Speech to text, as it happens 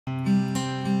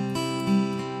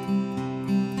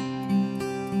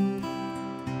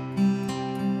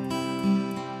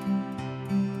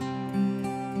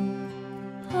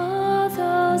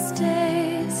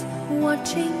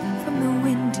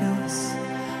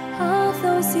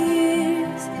those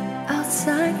years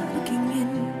outside looking in,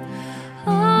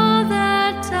 all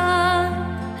that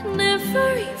time,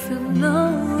 never even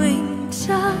knowing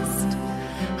just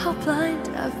how blind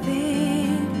I've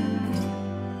been.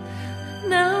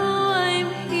 Now I'm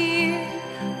here,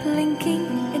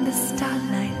 blinking in the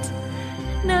starlight.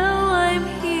 Now I'm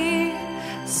here,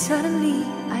 suddenly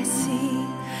I see,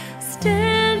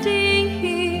 standing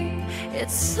here,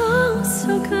 it's so,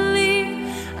 so clear,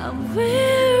 I'm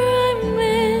where I'm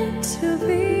meant to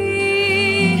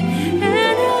be. And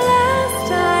at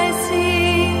last I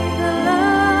see the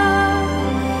light,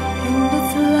 and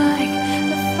it's like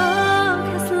the fog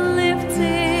has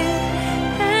lifted.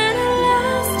 And at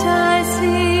last I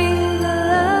see the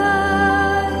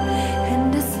light, and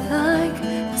it's like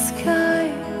the sky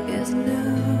is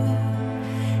new,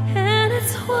 and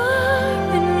it's warm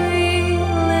and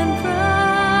real and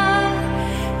bright,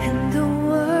 and the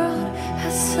world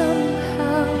has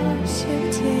somehow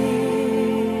shifted.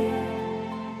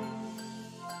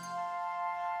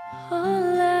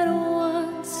 All at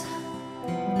once,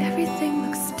 everything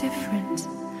looks different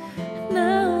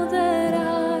now that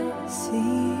I see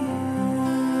you.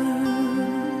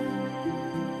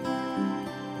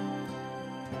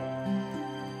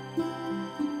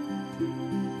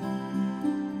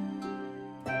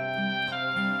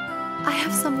 I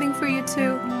have something for you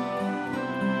too.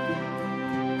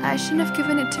 I shouldn't have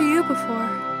given it to you before,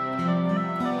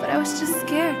 but I was just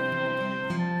scared.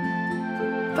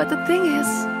 But the thing is,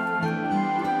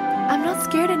 I'm not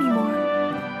scared anymore.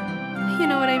 You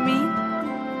know what I mean?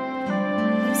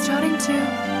 I'm starting to.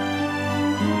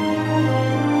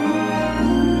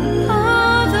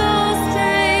 All those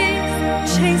days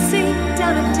chasing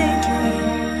down a daydream,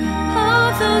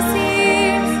 all those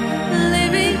years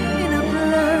living in a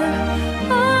blur,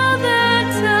 all that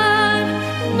time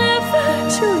never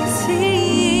truly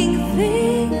seeing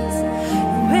things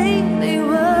the way they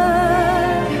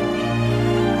were.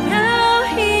 Now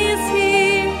he's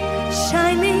here,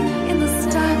 shining in the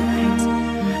starlight.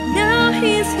 Now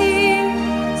he's here,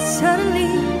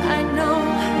 suddenly I know.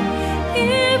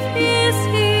 If he's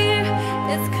here,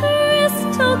 it's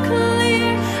crystal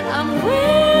clear, I'm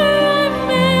where I'm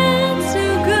meant to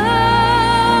go.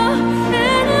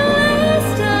 And at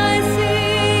last I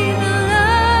see the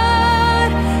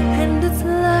light, and it's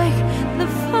like the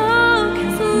fog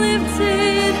has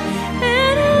lifted.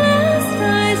 And at last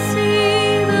I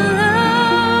see the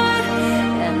light,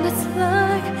 and it's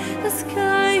like the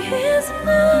sky is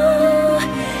blue,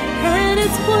 and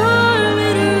it's warm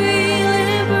and real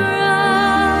and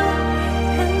bright,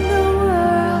 and the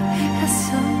world has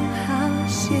somehow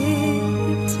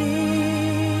shifted.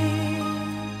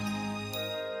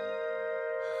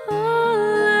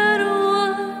 All at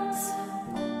once,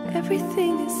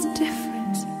 everything is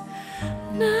different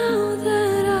now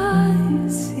that I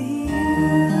see you.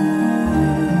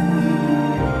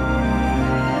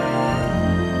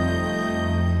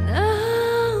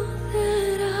 Now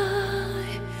that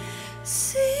I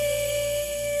see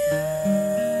you.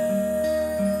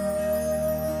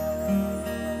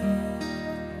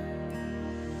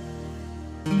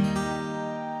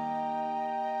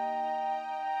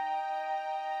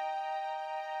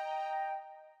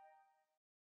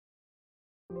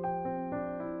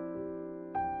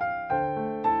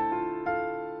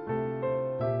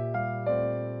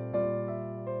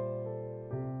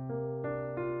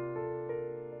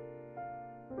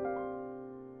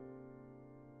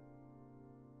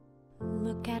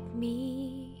 Look at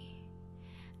me,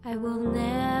 I will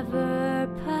never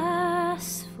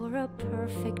pass for a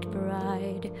perfect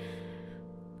bride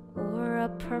or a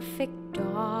perfect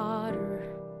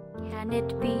daughter. Can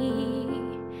it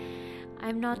be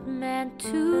I'm not meant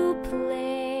to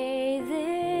play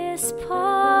this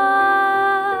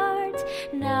part?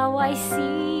 Now I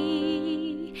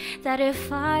see that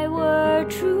if I were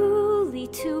truly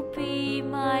to be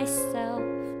myself,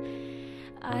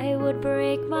 I would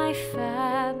break my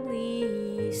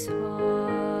family's heart.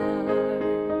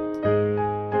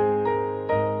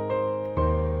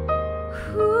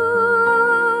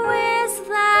 Who is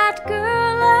that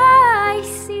girl I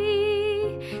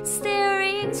see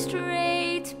staring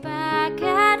straight back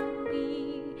at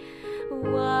me?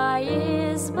 Why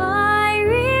is my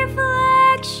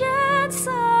reflection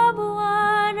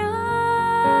someone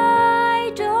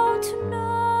I don't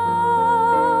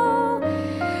know?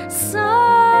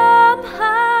 Somehow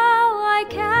I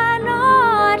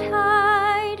cannot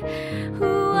hide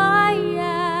who I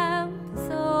am,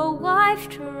 though I've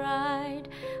tried.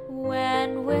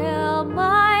 When will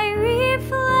my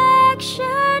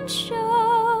reflection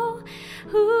show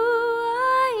who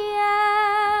I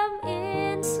am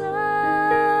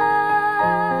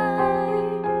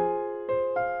inside?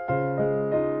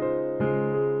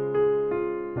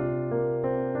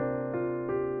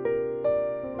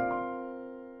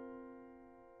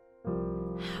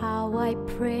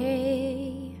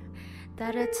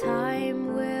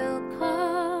 time will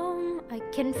come, I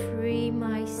can free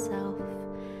myself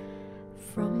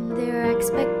from their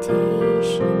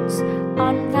expectations.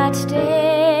 On that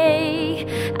day,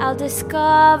 I'll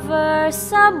discover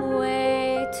some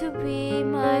way to be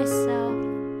myself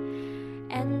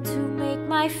and to make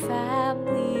my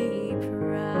family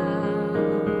proud.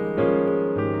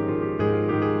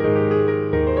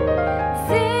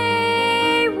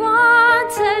 They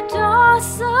want a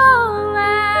docile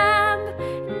lamb.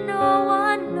 No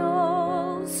one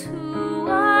knows who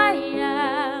I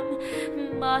am.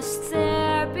 Must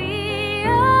there be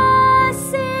a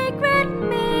secret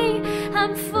me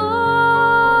I'm forced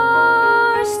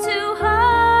to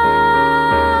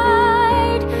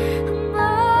hide?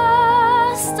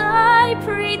 Must I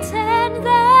pretend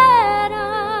that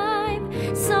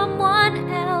I'm someone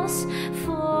else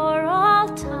for all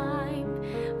time?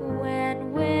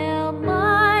 When will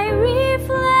my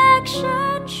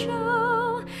reflection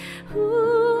show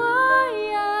who I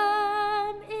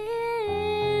am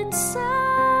inside?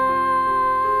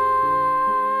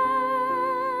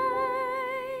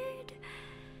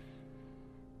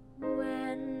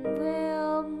 When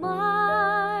will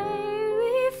my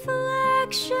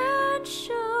reflection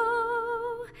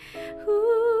show who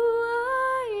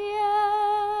I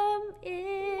am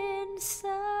inside?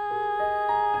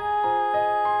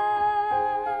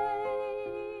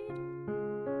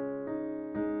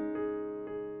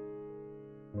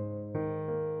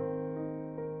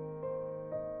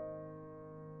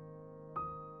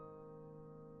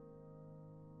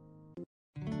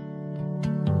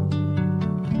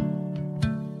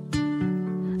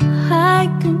 I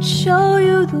can show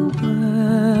you the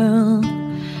world,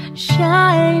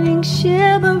 shining,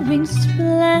 shimmering,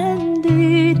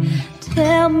 splendid.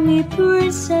 Tell me,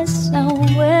 princess, now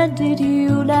when did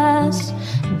you last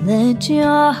let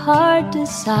your heart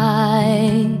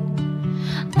decide?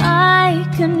 I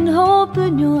can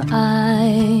open your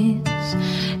eyes,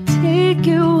 take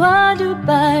you wonder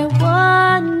by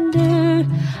wonder,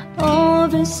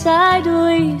 over,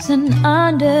 sideways, and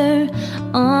under,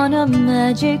 on a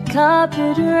magic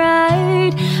carpet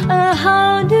ride. A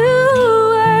whole new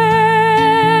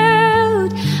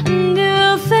world, a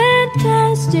new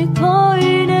fantastic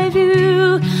point of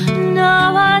view.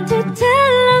 No one to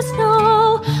tell us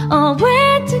no, or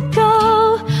where to go.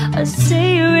 I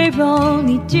say we're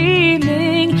only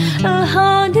dreaming. A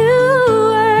whole new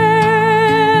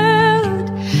world,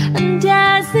 a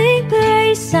dazzling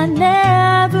place I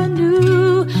never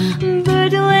knew.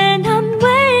 But when I'm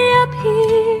way up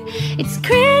here, it's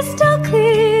crystal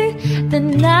clear that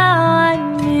now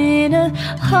I'm in a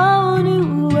whole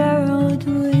new world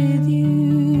with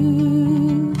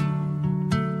you.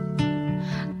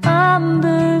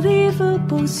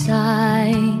 Unbelievable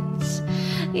sights,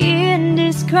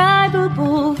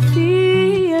 indescribable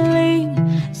feeling,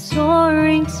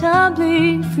 soaring,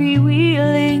 tumbling,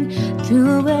 freewheeling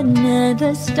through an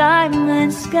endless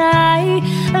diamond sky.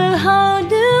 A whole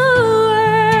new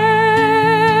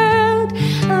world,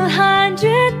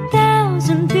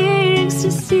 100,000 things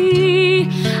to see.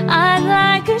 I'm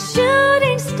like a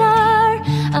shooting star,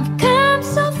 I've come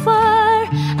so far.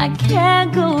 I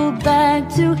can't go back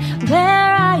to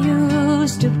where I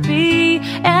used to be.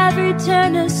 Every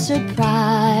turn a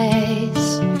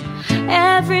surprise,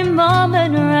 every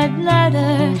moment a red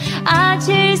letter. I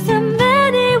chase them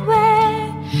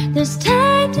anywhere, there's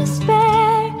time to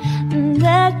spare.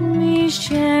 Let me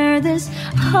share this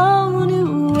whole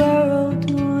new world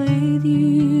with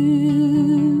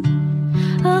you.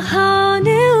 A whole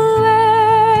new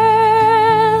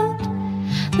world,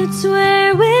 that's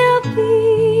where we'll be.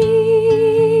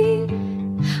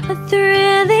 A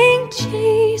thrilling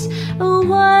chase, a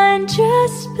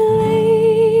wondrous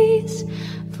place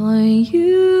for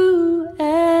you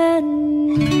and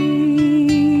me.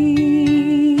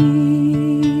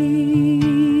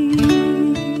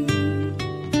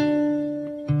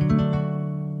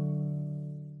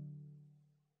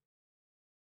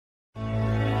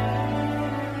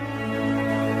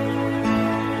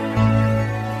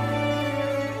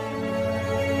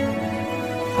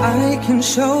 I can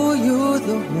show you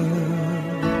the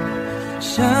world,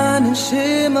 shining,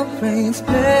 shimmering,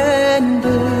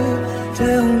 splendid.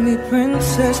 Tell me,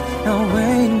 princess, now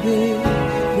when did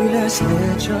you last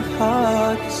let your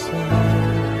heart decide?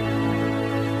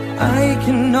 I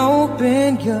can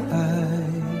open your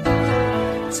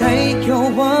eyes, take your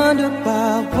wonder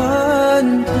by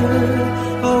wonder,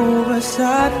 over,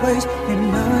 sideways,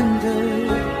 and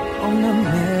under, on the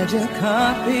magic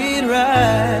carpet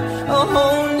ride. A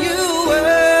whole new world,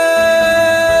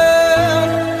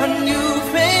 a new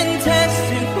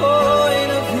fantastic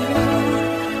point of view.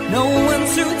 No one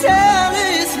to tell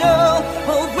us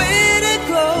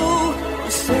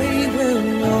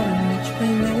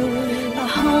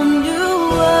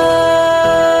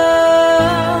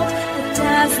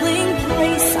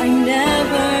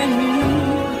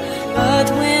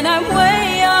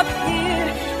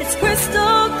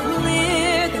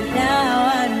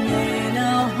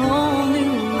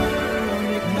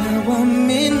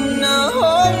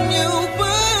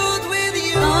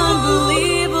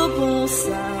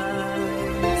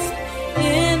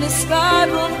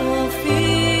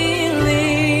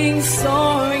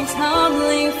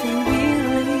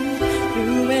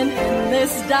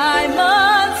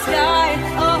diamond sky,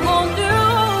 a whole new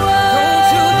world. Don't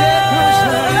you dare close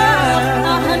your eyes.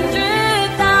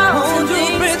 100,000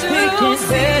 things to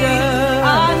see.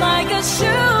 I'm like a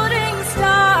shooting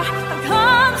star. I've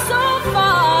come so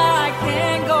far, I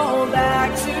can't go back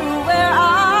to where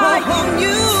I whole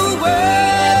new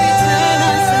every turn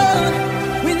I world.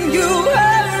 When you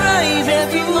arise,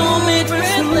 every moment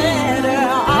red with letter,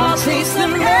 I'll chase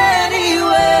them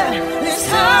anywhere. There's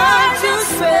time to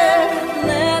spare.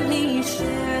 let me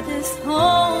share this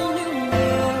whole new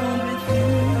world with you.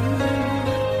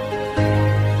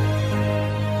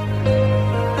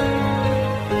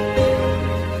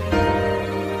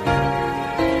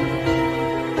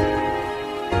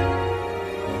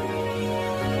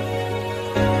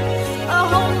 A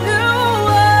whole new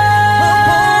world.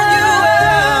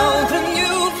 A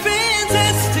new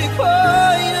fantastic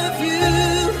point of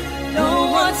view. No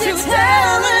one to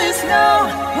tell us no,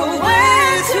 or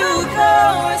where to go,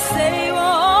 or say we're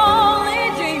only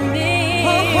dreaming.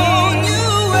 A whole new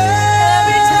world.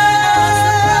 Every turn I'm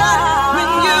surprised.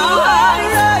 When you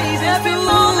arise, Every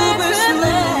moment with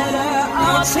letter,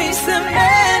 I'll chase them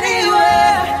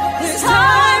anywhere. There's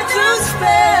time to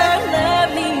spare. Let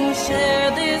me share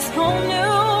this whole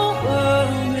new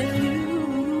world with you.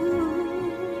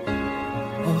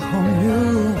 A whole new A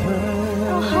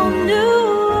world. whole new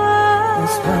world.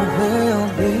 It's what will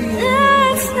be.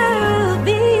 This will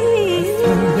be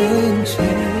Something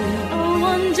changed a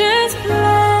wondrous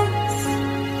place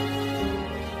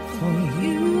for you.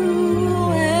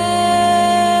 you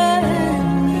and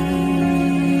me.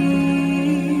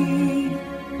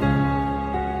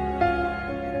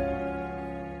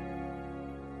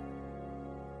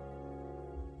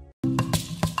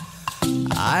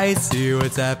 I see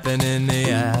what's happening,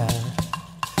 yeah.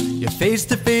 You're face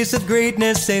to face with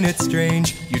greatness, ain't it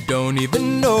strange? You don't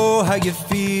even know how you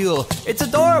feel. It's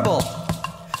adorable.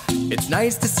 It's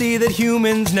nice to see that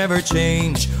humans never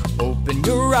change. Open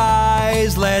your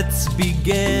eyes, let's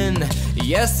begin.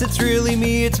 Yes, it's really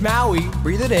me, it's Maui,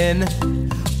 breathe it in.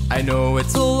 I know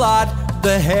it's a lot,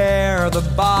 the hair, the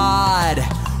bod.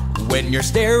 When you're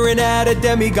staring at a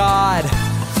demigod,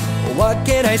 what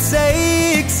can I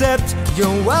say except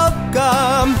you're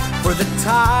welcome? For the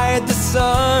tide, the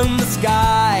sun, the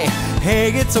sky.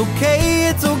 Hey, it's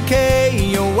okay,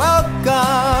 you're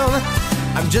welcome.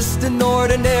 I'm just an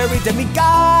ordinary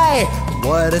demiguy.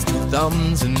 What has two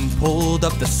thumbs and pulled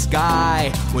up the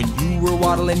sky? When you were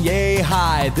waddling yay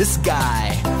high, this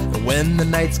guy. When the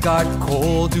nights got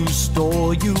cold, who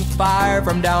stole you fire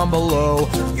from down below?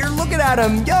 You're looking at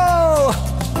him, yo!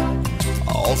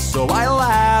 Also, I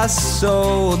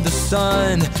lassoed the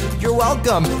sun. You're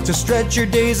welcome to stretch your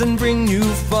days and bring you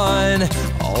fun.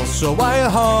 Also, I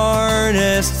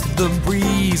harnessed the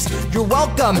breeze. You're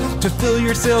welcome to fill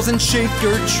your sails and shake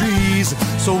your trees.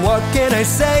 So what can I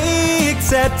say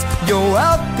except you're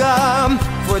welcome?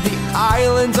 For the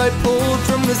islands I pulled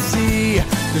from the sea.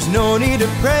 There's no need to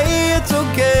pray, it's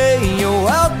okay, you're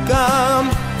welcome.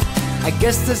 I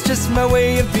guess that's just my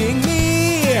way of being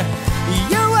me.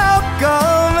 You're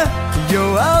welcome,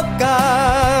 you're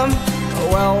welcome.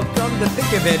 Well, come to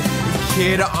think of it,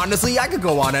 kid, honestly, I could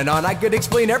go on and on. I could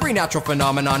explain every natural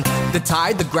phenomenon. The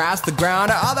tide, the grass, the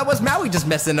ground. Oh, that was Maui just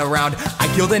messing around.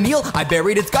 I killed an eel, I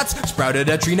buried its guts, sprouted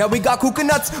a tree, now we got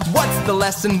coconuts. What's the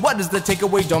lesson? What is the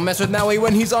takeaway? Don't mess with Maui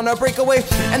when he's on a breakaway.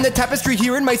 And the tapestry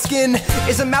here in my skin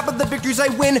is a map of the victories I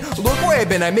win. Look where I've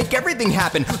been, I make everything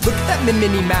happen. Look at that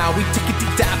mini Maui,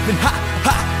 tickety-tap and ha,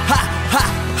 ha, ha,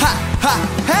 ha, ha,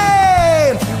 ha,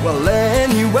 hey! Well,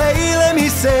 anyway, let me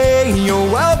say you're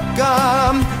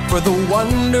welcome for the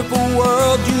wonderful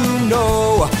world you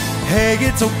know. Hey,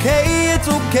 it's okay,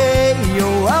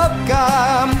 you're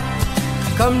welcome.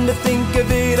 Come to think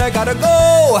of it, I gotta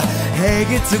go. Hey,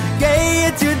 it's okay,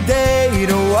 it's your day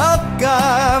to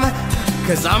welcome.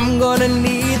 Cause I'm gonna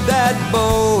need that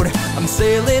boat. I'm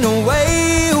sailing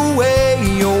away,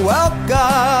 away, you're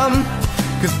welcome.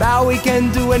 Cause Maui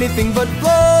can't do anything but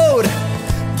float.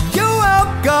 You're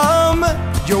welcome,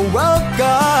 you're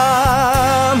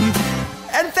welcome.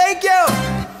 And thank you!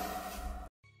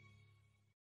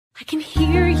 I can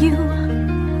hear you,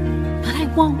 but I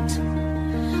won't.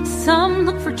 Some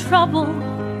look for trouble,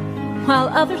 while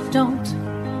others don't.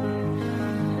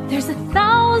 There's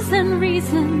 1,000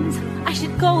 reasons I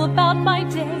should go about my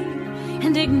day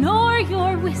and ignore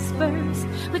your whispers,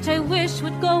 which I wish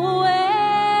would go away.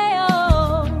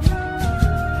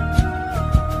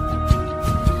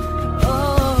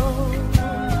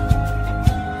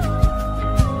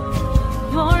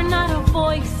 You're not a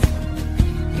voice,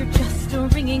 you're just a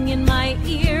ringing in my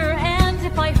ear. And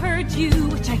if I heard you,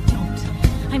 which I don't,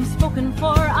 I'm spoken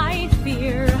for, I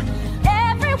fear.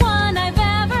 Every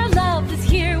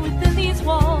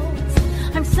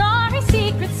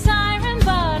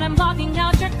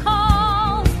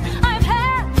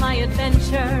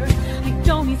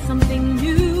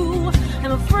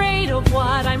afraid of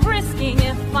what I'm risking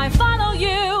if I follow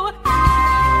you.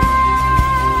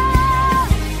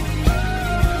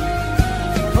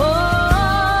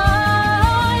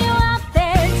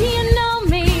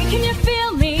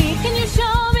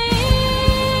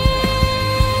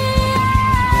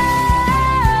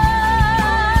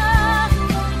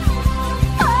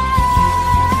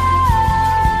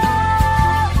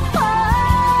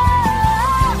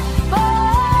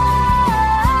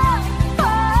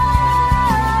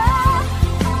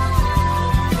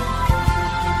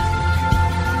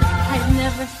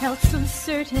 Felt so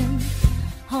certain,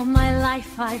 all my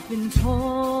life I've been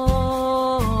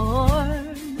torn.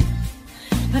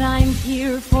 But I'm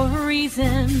here for a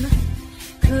reason.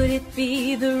 Could it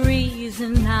be the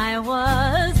reason I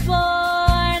was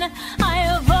born? I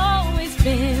have always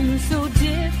been so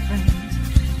different.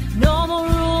 Normal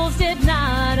rules did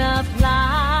not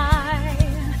apply.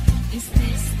 Is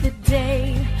this the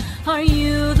day? Are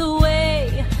you the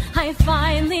way? I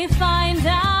finally find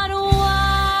out why.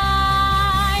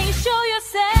 Show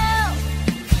yourself.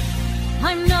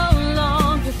 I'm no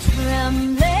longer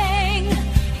trembling.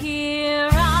 Here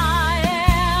I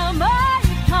am. I've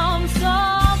come so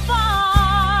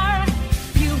far.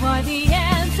 You are the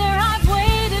answer I've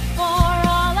waited for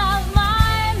all of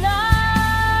my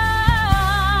life.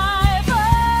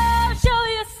 Oh, show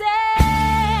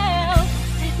yourself.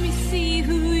 Let me see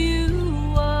who you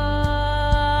are.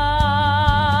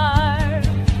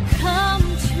 Come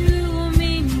to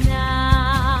me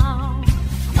now.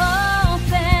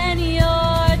 Open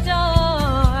your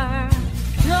door.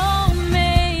 Don't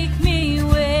make me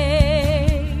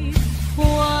wait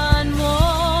one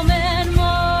moment more.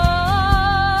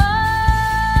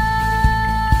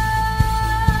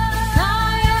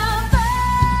 I am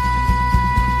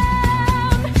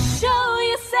bound. Show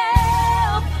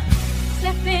yourself.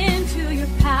 Step into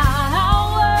your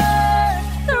power.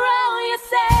 Throw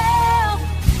yourself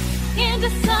into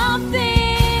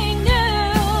something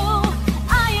new.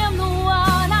 I am the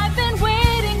one I've been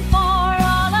waiting for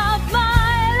all of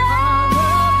my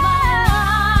life.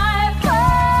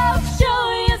 Oh, show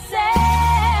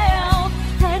yourself.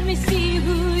 Let me see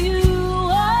who you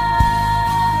are.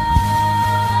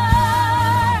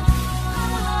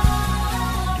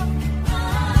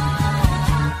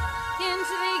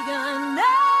 Into the unknown.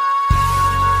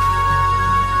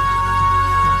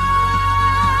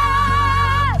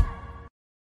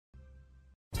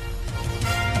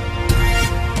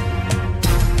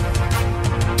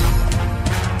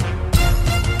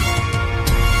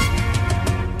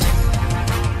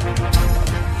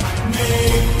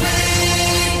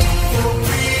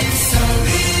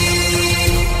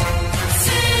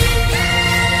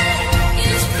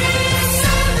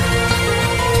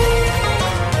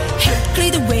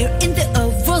 Clear the way in the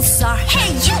oval star.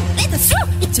 Hey, you, let us through.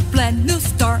 It's a brand new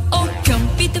star. Oh, come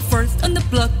be the first on the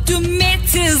block to meet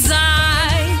his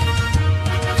eye.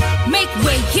 Make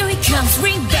way, here he comes.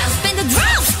 Ring bells, bend the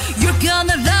drums. You're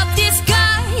gonna love this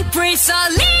guy. Praise our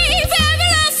leave,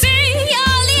 everlasting,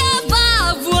 all the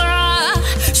above.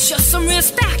 Show some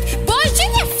respect, boy,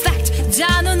 genuflect.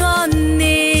 Down on one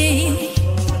knee.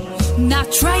 Now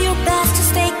try your best to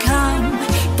stay calm.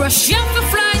 Brush up and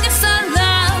fly the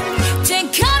alarm. Then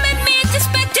come and meet the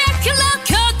spectacular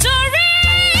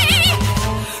coterie.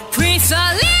 Prince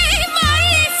Ali,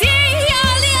 Marisi,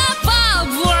 Ali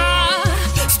Ababa.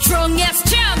 Strongest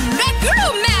champ,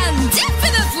 regular man,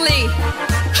 definitely.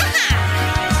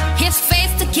 His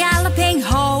face the galloping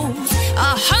horse.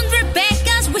 100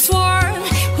 beggars we swore.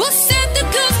 Who sent the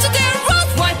goods to their road?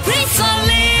 Why Prince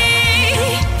Ali?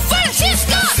 Finish his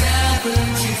gun.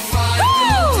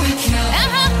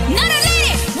 Not a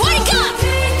lady.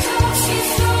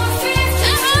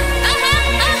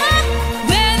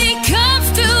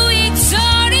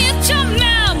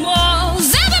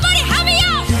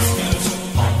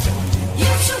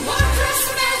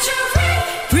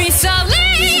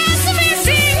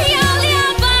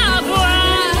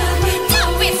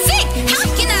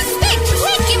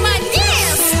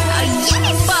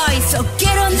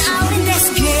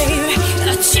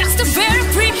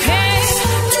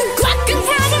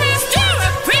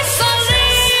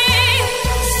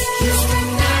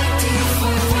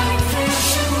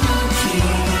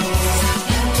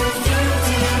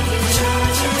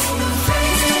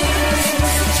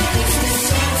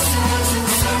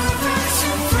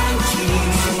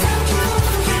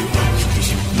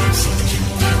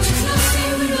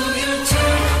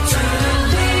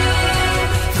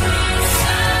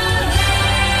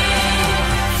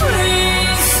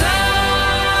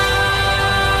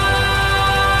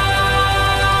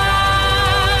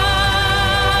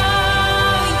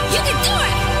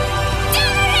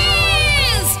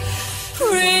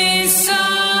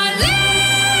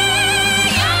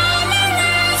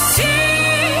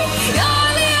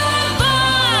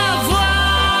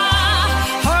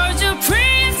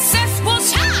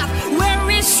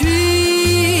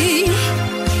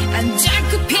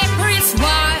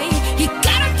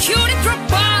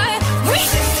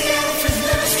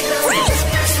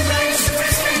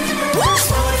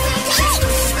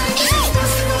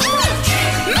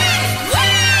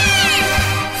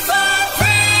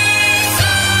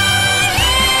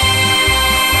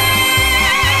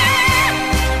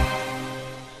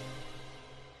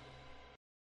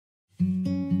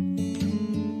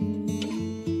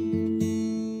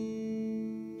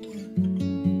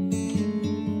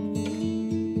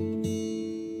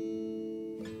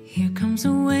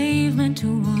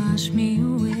 wash me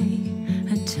away,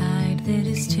 a tide that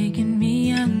is taking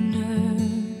me under.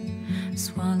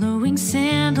 Swallowing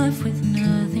sand, left with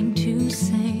nothing to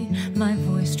say, my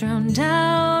voice drowned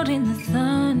out in the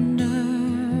thunder.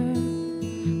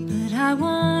 But I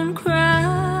won't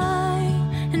cry,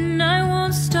 and I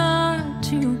won't start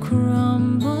to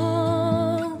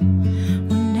crumble.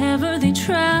 Whenever they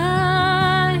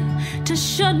try to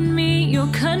shut me or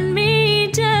cut me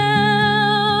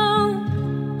down,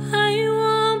 I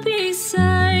won't be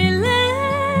silenced.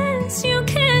 You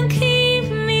can't keep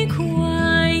me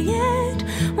quiet,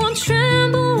 won't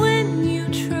tremble when you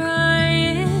try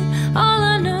it. All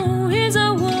I know is I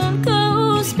won't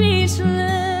go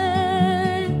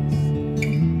speechless,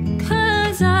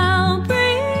 'cause I'll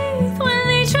breathe when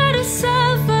they try to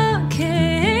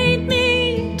suffocate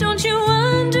me. Don't you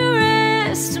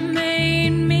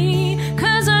underestimate me,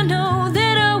 'cause I know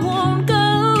that I won't go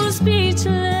speechless.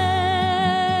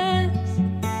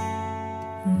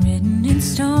 Written in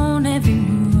stone, every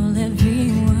rule, every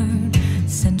word,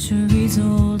 centuries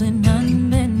old and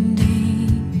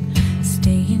unbending.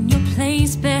 Stay in your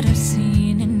place, better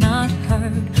seen and not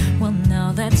heard. Well, now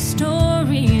that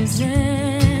story is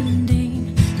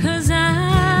ending, 'cause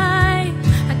I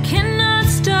cannot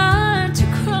start to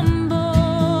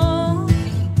crumble.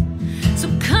 So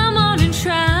come on and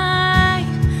try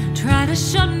to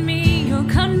shut me or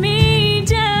cut me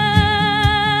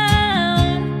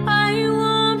down. I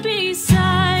won't be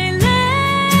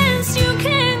silenced. You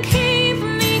can't keep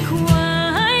me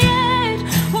quiet,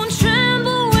 won't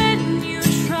tremble when you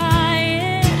try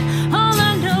it. All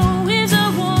I know is I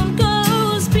won't go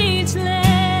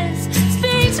speechless,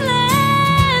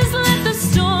 speechless. Let the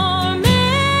storm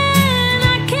in,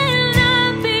 I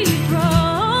cannot be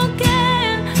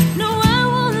broken. No, I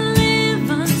won't live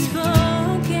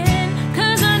unspoken,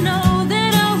 'cause I know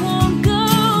that I won't go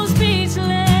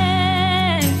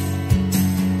speechless.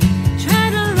 Try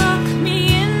to lock me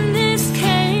in this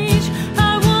cage,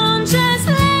 I won't just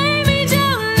lay me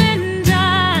down and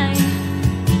die.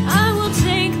 I will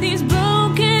take these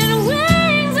broken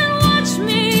wings and watch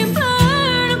me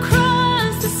burn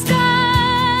across the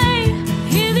sky.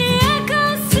 Hear the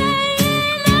echoes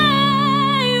saying I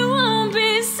won't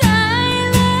be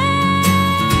silenced.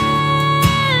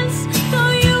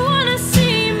 Though you wanna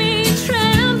see me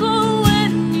tremble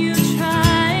when you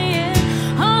try it,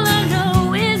 all I know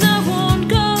is I won't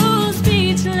go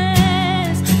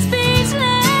speechless,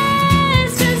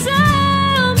 speechless. 'Cause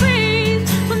I'll breathe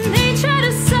when they try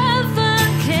to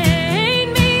suffocate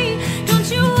me. Don't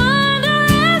you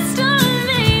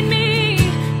underestimate me,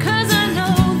 'cause I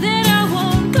know that I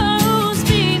won't go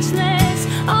speechless.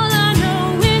 All I know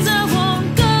is I won't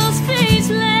go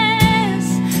speechless,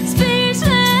 speechless.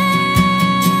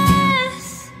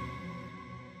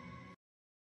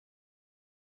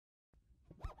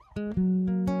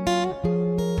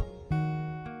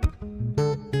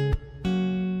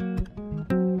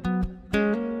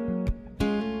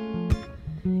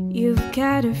 You've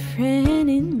got a friend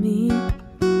in me.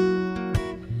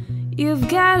 You've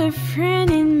got a friend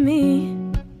in me.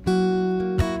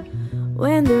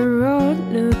 When the road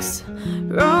looks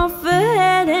rough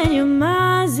ahead and you're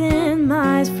miles and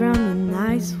miles from a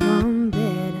nice warm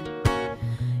bed,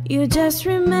 you just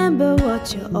remember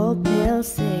what your old pal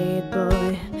said,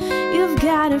 boy. You've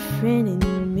got a friend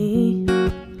in me.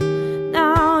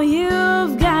 Now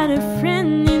you've got a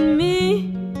friend in me.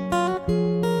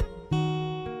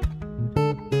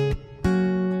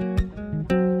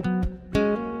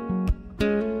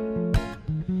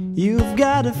 You've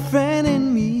got a friend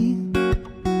in me.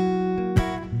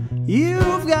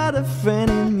 You've got a friend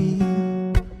in me.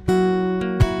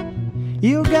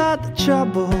 You got the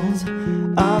troubles,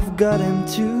 I've got them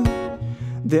too.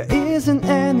 There isn't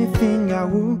anything I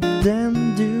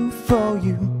wouldn't do for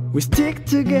you. We stick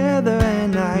together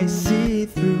and I see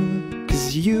through,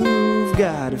 'cause you've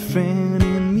got a friend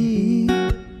in me.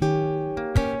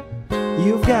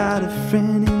 You've got a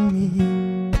friend in me.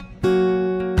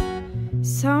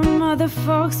 Some other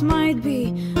folks might be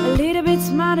a little bit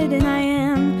smarter than I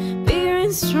am, bigger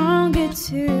and stronger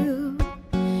too,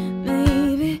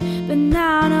 maybe, but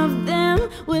none of them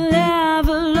will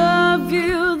ever love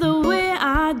you the way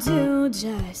I do.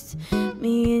 Just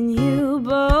me and you,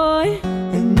 boy.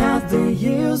 And now the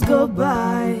years go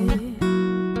by,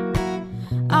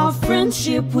 Our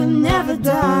friendship will never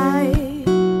die.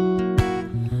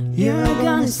 you're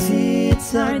gonna see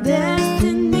it's our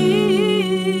destiny.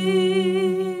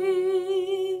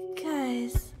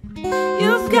 'Cause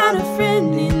you've got a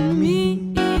friend in me.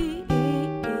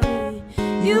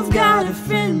 You've got a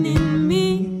friend in me.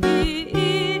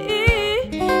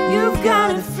 You've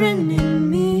got a friend in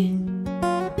me.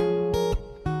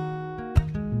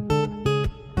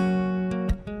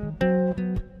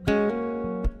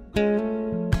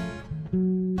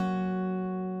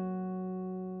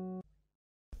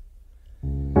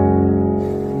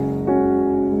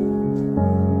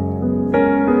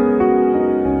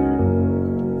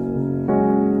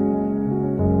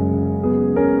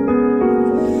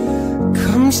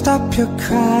 Don't stop your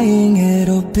crying,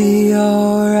 it'll be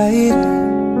alright.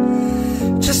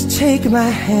 Just take my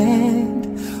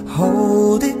hand,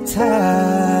 hold it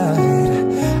tight.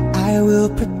 I will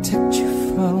protect you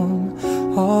from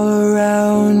all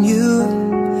around you.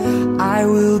 I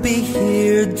will be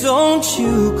here, don't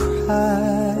you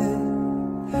cry.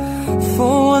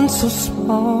 For one so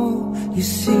small, you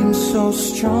seem so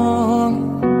strong.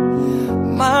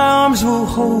 My arms will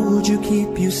hold you,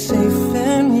 keep you safe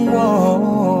and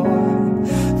warm.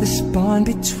 This bond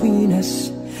between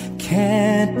us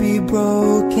can't be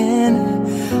broken.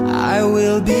 I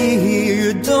will be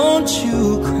here, don't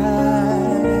you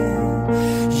cry.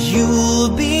 You'll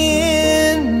be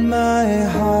in my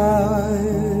heart.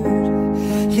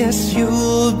 Yes,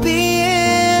 you'll be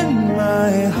in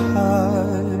my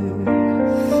heart.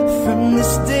 From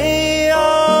this day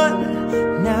on,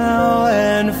 now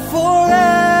and forevermore.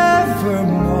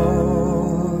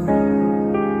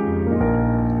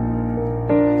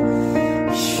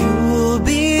 You'll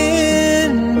be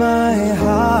in my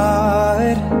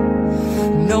heart.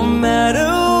 No matter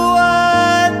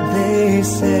what they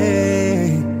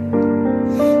say,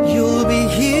 you'll be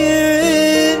here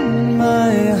in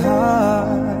my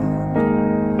heart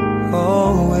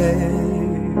always.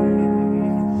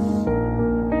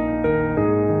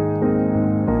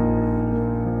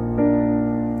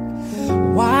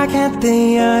 Why can't they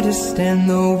understand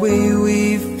the way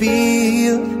we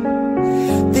feel?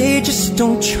 They just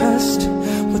don't trust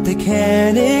what they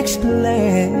can't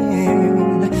explain.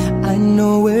 I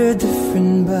know we're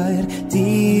different, but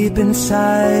deep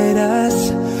inside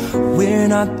us, we're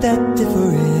not that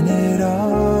different at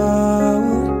all.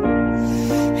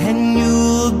 And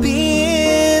you'll be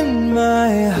in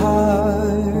my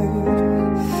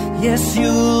heart. Yes,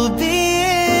 you'll be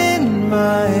in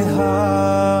my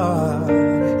heart.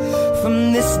 From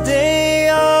this day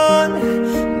on,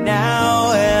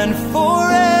 now and forevermore.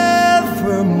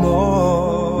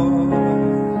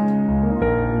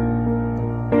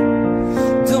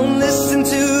 Don't listen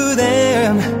to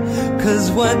them, 'cause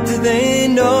what do they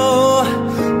know?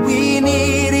 We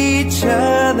need each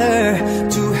other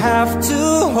to have to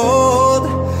hold.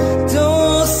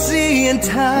 Don't see in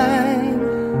time,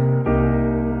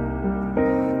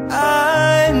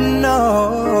 I know.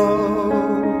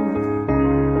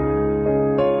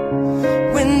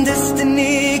 When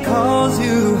destiny calls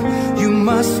you, you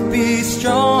must be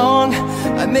strong.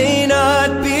 I may not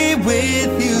be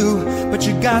with you, but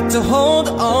you got to hold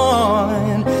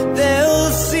on.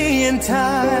 They'll see in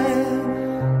time,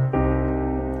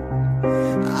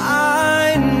 I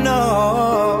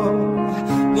know.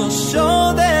 We'll show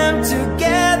them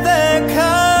together,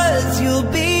 'cause you'll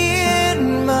be in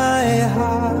my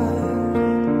heart.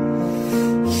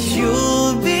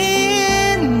 You'll be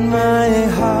in my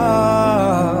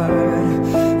heart.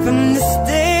 From this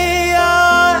day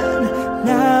on,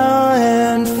 now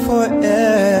and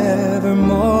forevermore.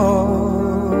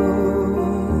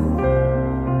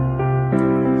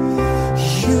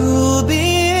 You'll be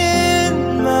in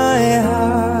my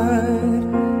heart.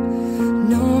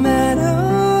 No matter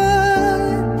what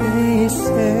they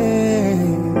say,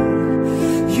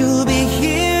 you'll be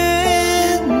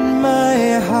here in my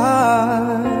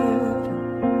heart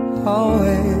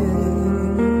always.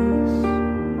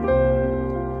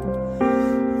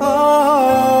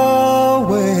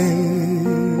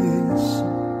 Always.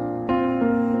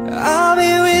 I'll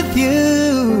be with you.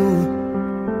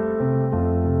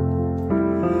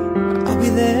 I'll be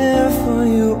there for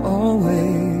you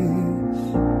always.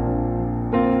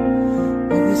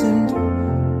 Always and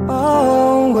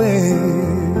always.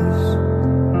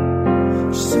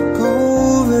 Just look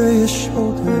over your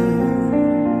shoulder.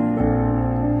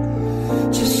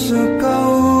 Just look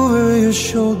over your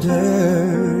shoulder.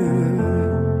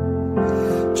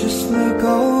 Just look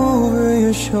over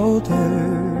your shoulder.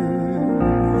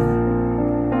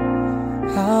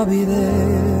 I'll be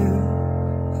there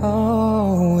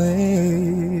always.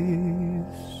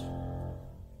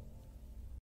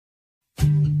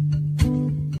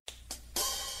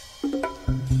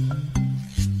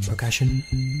 Percussion,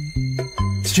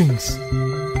 strings,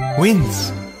 winds,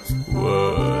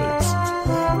 words.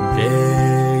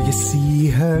 There you see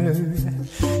her,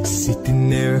 sitting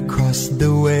there across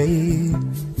the way.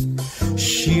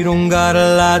 She don't got a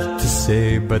lot to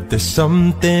say, but there's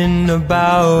something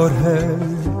about her.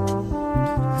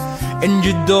 And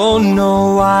you don't know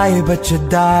why, but you're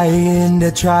dying to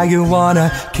try. You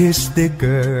wanna kiss the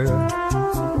girl.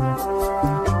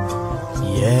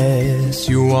 Yes,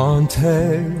 you want her.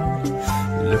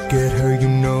 Look at her, you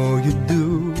know you do.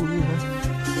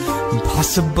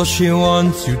 Impossible, she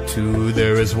wants you to.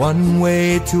 There is one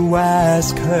way to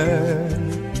ask her.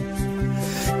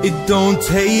 It don't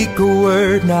take a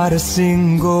word, not a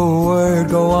single word.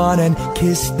 Go on and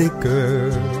kiss the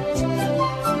girl.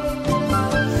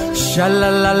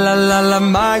 Sha-la-la-la-la-la,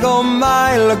 my oh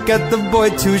my, look at the boy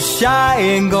too shy,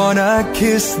 ain't gonna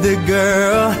kiss the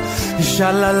girl.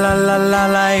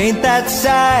 Sha-la-la-la-la-la, ain't that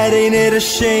sad, ain't it a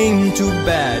shame, too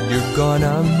bad, you're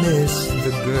gonna miss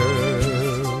the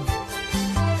girl.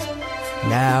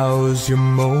 Now's your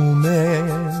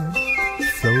moment,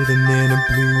 floating in a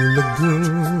blue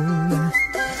lagoon.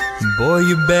 Boy,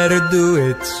 you better do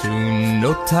it soon,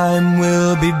 no time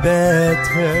will be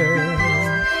better.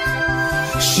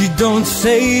 She don't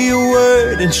say a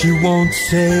word, and she won't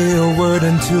say a word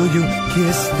until you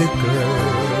kiss the girl.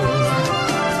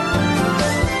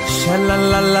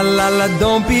 Sha-la-la-la-la-la,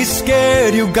 don't be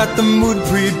scared, you got the mood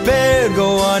prepared.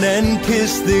 Go on and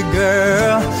kiss the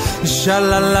girl.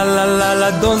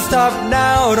 Sha-la-la-la-la-la, don't stop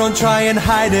now, don't try and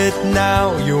hide it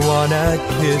now. You wanna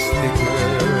kiss the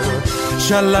girl.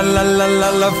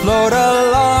 Sha-la-la-la-la-la, float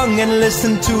along and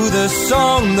listen to the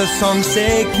song. The song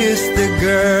say kiss the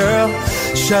girl.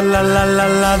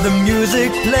 Sha-la-la-la-la, the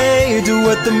music play, do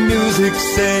what the music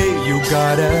say. You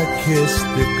gotta kiss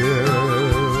the girl.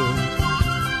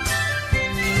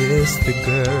 Kiss the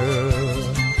girl.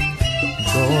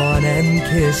 Go on and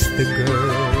kiss the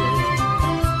girl.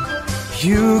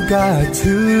 You got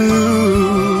to,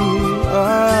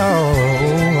 oh,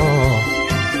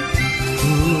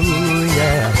 ooh,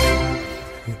 yeah.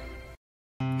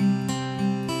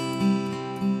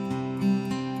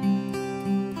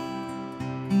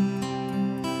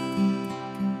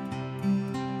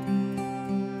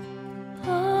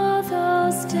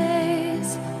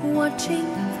 Watching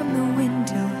from the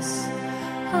windows,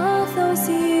 all those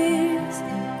years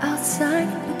outside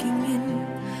looking in,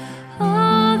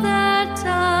 all that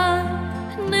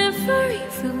time, never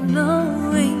even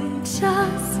knowing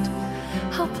just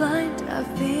how blind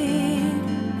I've been.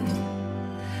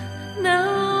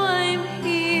 Now I'm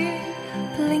here,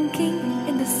 blinking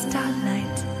in the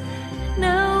starlight.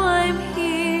 Now I'm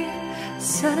here,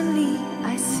 suddenly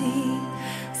I see,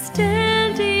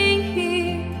 standing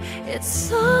here, it's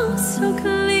so, so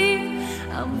clear,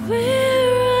 I'm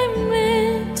where I'm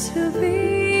meant to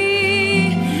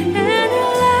be. And at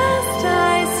last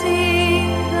I see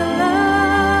the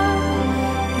light,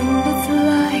 and it's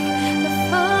like the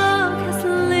fog has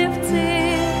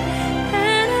lifted.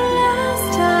 And at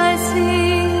last I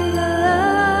see the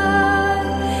light,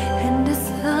 and it's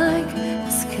like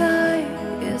the sky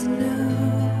is new,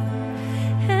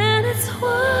 and it's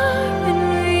warm and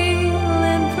real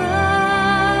and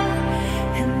bright,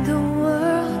 and the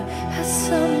world has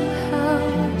somehow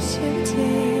shifted.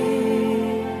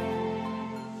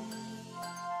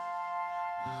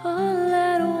 All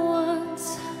at once,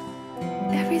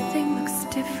 everything looks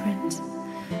different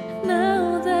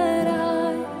now that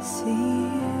I see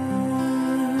you.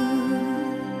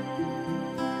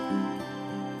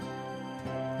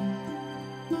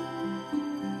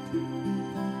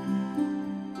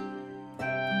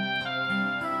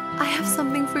 I have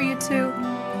something for you too.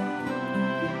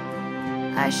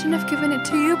 I shouldn't have given it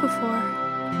to you before,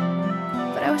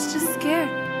 but I was just scared.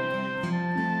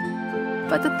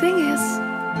 But the thing is,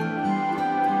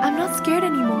 I'm not scared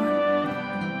anymore.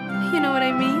 You know what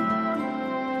I mean?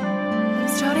 I'm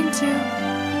starting to.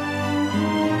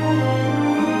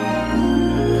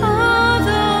 All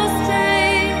those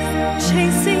days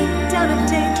chasing down a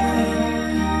daydream,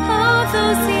 all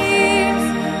those years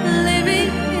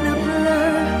living in a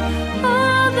blur,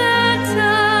 all that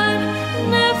time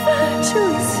never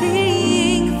truly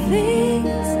seeing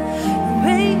things the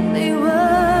way they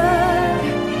were.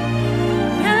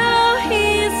 Now he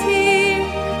is here,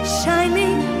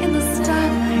 shining in the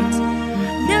starlight.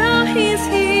 Now he's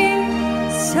here,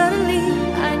 suddenly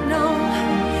I know.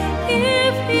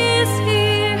 If he's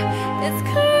here, it's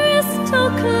crystal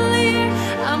clear,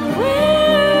 I'm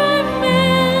where I'm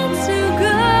meant to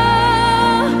go.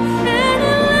 And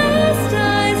at last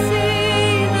I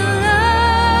see the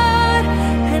light,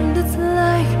 and it's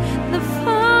like the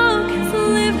fog has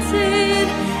lifted.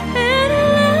 And at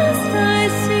last I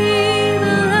see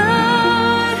the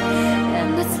light,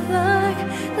 and it's like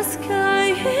the sky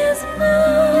is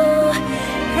blue,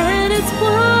 and it's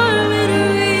warm and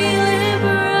real and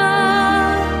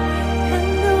bright, and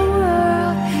the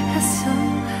world has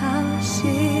somehow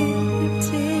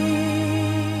shifted.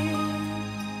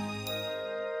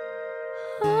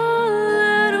 All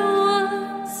at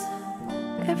once,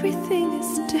 everything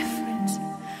is different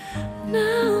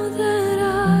now that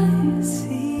I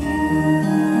see you.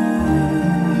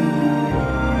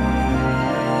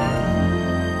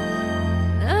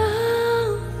 Now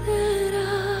that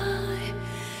I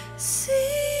see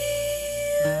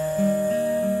you.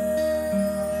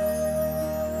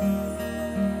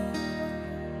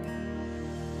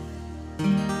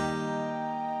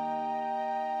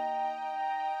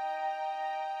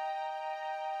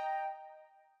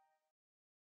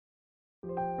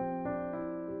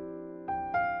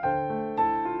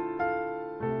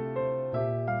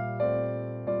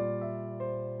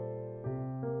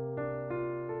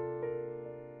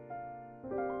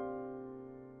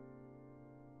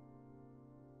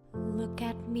 look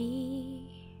at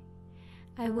me.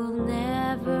 I will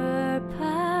never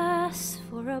pass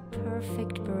for a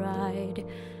perfect bride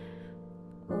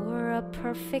or a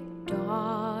perfect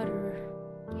daughter.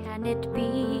 Can it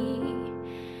be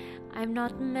I'm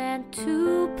not meant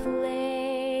to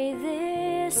play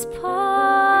this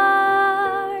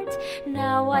part?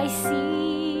 Now I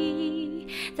see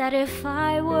that if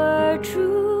I were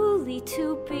truly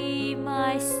to be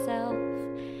myself,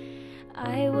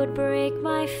 I would break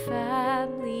my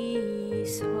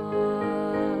family's heart.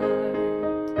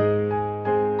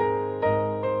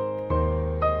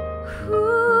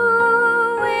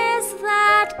 Who is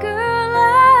that girl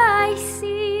I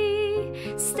see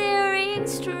staring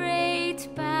straight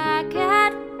back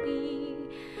at me?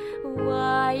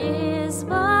 Why is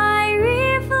my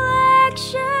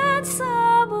reflection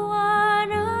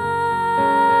someone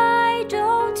I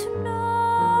don't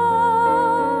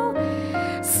know?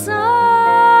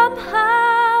 Somehow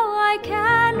I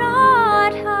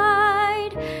cannot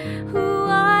hide who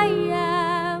I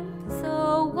am,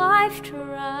 though I've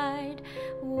tried.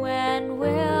 When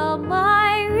will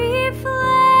my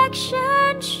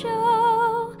reflection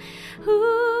show who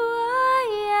I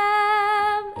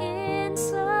am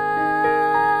inside?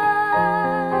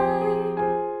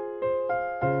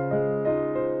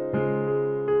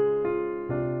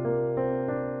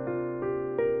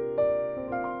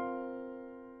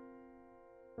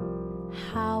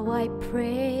 How I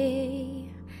pray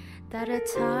that a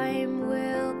time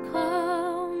will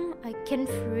come I can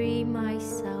free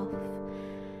myself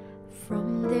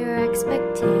from their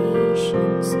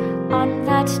expectations. On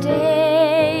that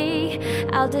day,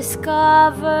 I'll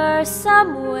discover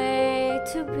some way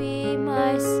to be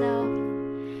myself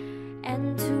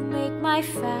and to make my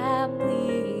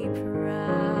family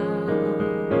proud.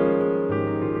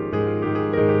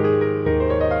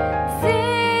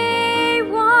 They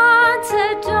want a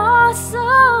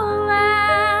docile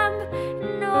lamb.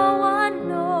 No one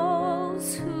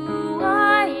knows who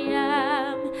I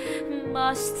am.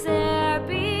 Must there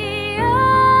be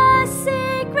a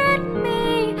secret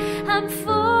me I'm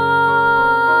forced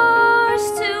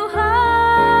to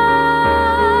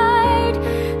hide?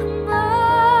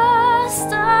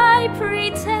 Must I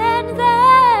pretend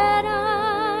that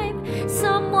I'm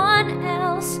someone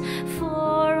else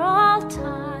for all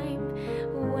time?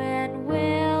 When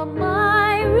will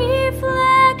my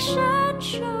reflection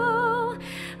show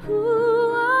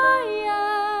who I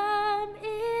am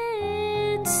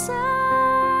inside?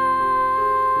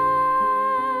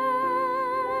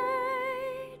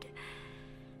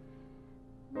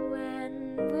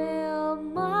 When will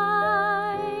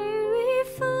my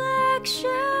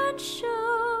reflection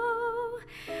show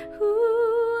who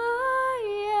I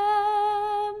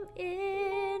am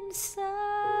inside?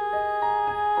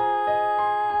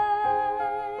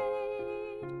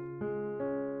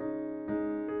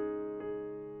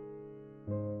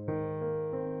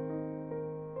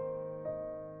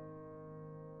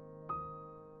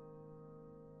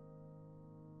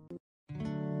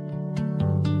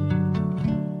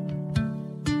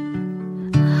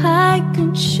 I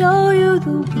can show you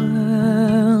the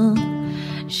world,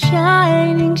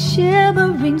 shining,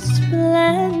 shimmering,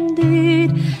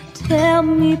 splendid. Tell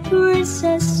me,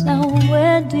 princess, now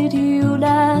when did you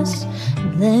last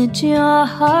let your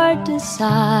heart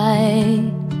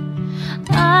decide?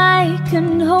 I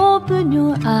can open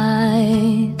your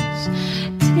eyes,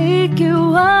 take you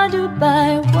wonder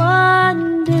by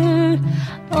wonder,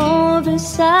 over,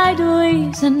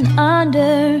 sideways, and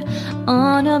under,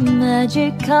 on a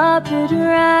magic carpet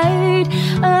ride.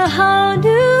 A whole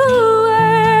new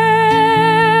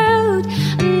world,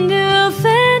 a new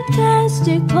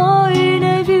fantastic point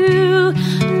of view.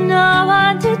 No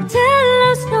one to tell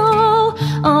us no,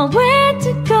 or where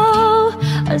to go,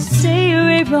 or say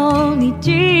we're only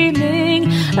dreaming.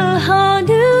 A whole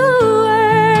new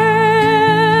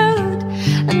world,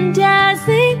 a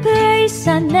dazzling place I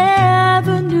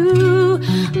never knew.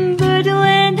 But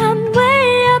when I'm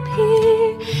way up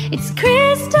here, it's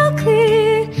crystal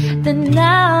clear that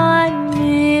now I'm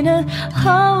in a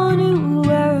whole new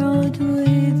world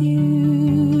with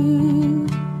you.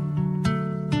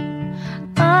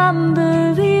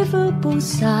 Unbelievable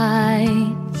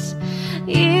sights,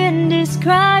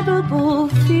 indescribable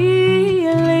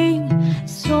feeling,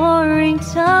 soaring,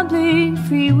 tumbling,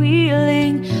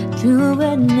 freewheeling through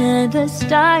another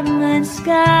starlit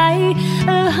sky.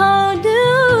 A whole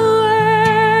new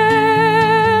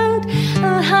world,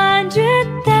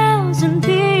 100,000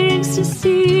 things to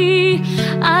see.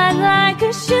 I'm like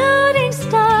a shooting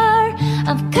star,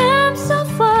 I've come so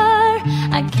far,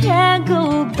 I can't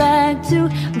go back to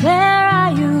where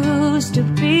I used to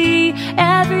be.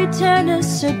 Every return a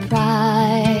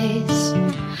surprise.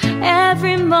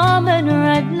 Every moment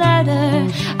right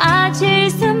letter, I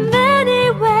chase them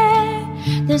anywhere.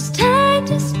 There's time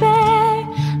to spare,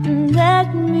 and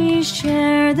let me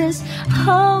share this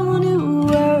whole new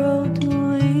world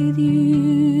with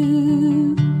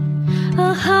you.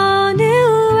 A whole new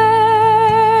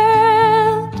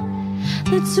world,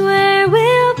 that's where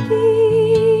we'll be.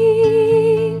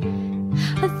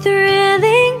 A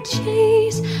thrilling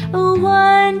chase, a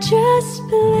wondrous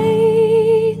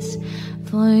place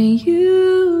for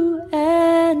you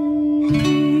and me.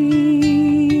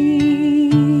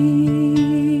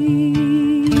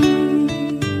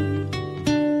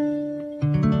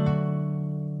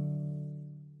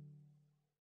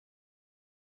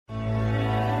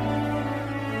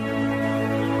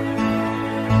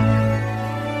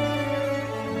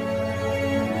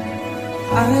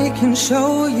 I can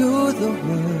show you the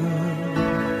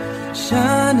world,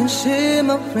 shining,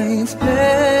 shimmering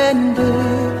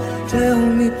splendor. Tell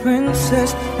me,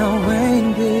 princess, now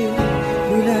when did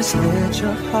you last let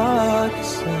your heart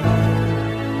decide?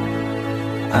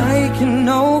 I can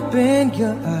open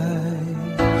your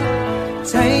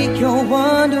eyes, take your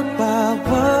wonder by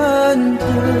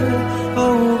wonder,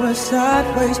 over,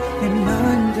 sideways, and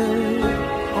under.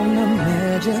 On the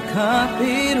magic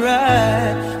carpet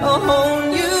ride, a whole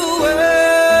new world,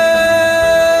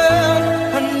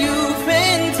 a new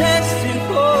fantastic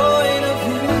point of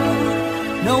view.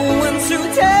 No one to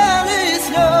tell us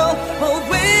no, or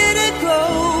where to go,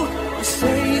 or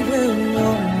say we're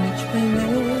only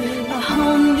dreaming. A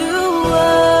whole new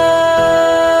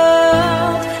world,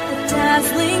 a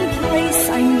dazzling place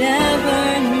I never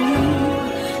knew.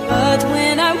 But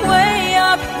when I'm way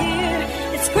up here,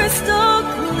 it's crystal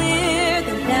clear.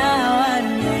 Now I'm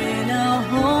in a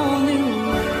whole new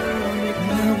world.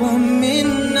 Now I'm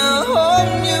in a whole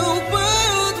new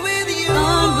world with you.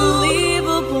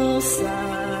 Unbelievable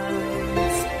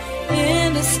sights,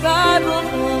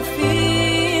 indescribable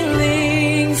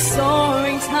feelings,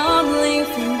 soaring, tumbling,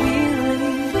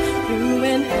 freewheeling through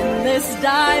an endless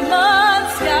diamond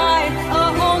sky. A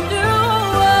whole new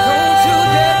world,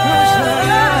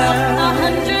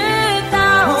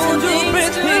 100,000 things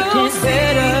to see.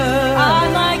 I'm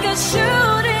like a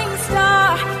shooting star,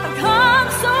 I've come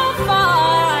so far,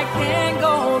 I can't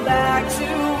go back to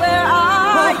where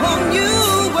I whole new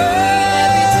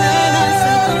every turn I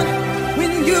world,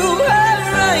 when you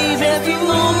arrive, every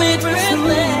moment, every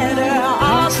letter,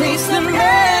 I'll chase them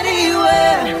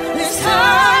anywhere. There's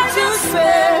time to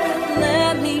spare.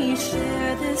 Let me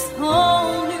share this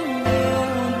whole new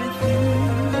world with you.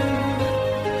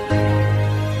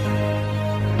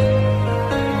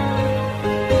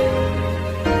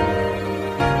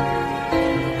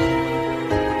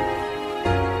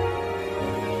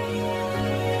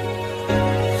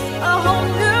 A whole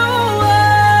new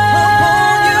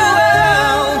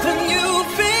world, a new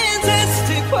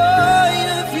fantastic point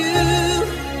of view.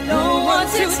 no one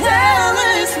to tell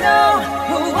us no,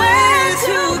 or where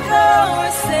to go,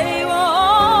 or say we're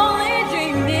only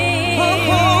dreaming. A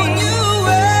whole new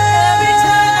Every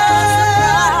time I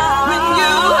world, when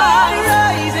you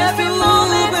arrive, every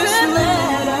moment, every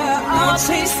letter, I'll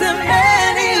chase them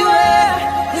anywhere.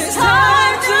 There's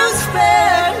time to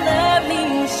spare. Let me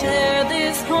share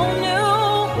this whole new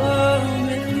world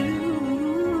with you.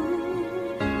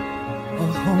 a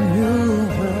whole new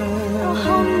A world,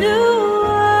 whole new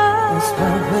that's world.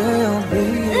 where we'll be.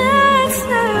 That's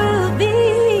where we'll be.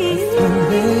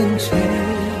 Thrilling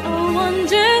chase A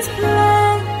wondrous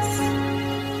place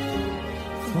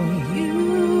for you.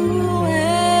 you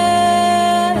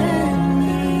and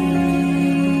me.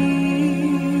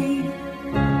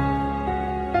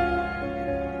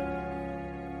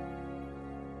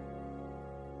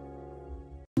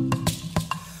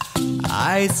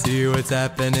 I see what's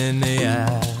happening in the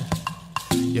air.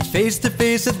 You're face to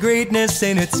face with greatness,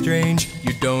 ain't it strange?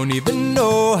 You don't even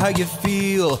know how you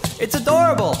feel. It's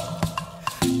adorable.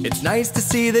 It's nice to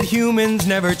see that humans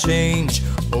never change.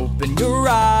 Open your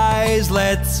eyes,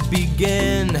 let's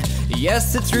begin.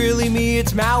 Yes, it's really me,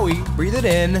 it's Maui, breathe it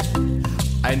in.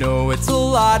 I know it's a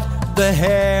lot, the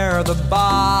hair, the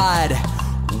bod,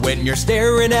 when you're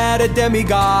staring at a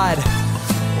demigod.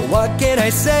 What can I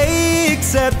say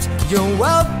except you're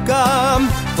welcome?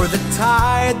 For the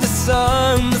tide, the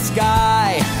sun, the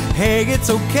sky. Hey, it's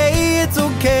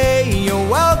okay, you're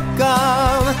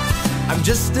welcome. I'm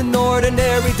just an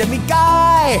ordinary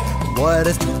demi-guy. What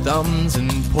has two thumbs and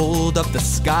pulled up the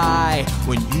sky?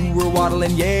 When you were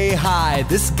waddling yay high,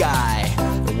 this guy.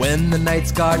 When the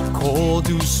nights got cold,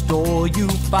 who stole you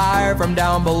fire from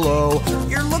down below?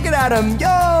 You're looking at him,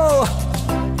 yo!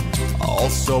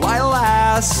 Also, I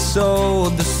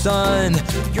lassoed the sun.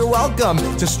 You're welcome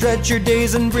to stretch your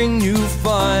days and bring new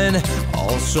fun.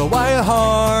 Also, I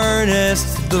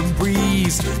harnessed the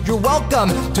breeze. You're welcome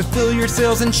to fill your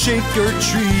sails and shake your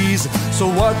trees. So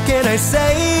what can I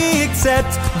say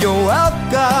except you're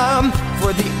welcome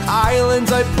for the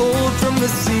islands I pulled from the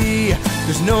sea.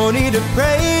 There's no need to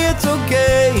pray, it's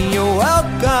okay, you're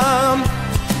welcome.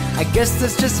 I guess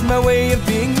that's just my way of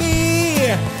being me.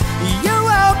 You're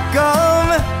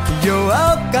welcome, you're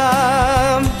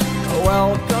welcome.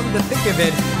 Well, come to think of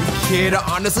it, kid,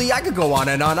 honestly, I could go on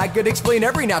and on. I could explain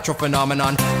every natural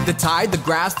phenomenon. The tide, the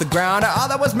grass, the ground. Oh,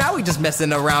 that was Maui just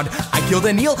messing around. I killed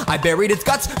an eel, I buried its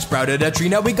guts, sprouted a tree,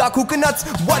 now we got coconuts.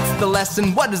 What's the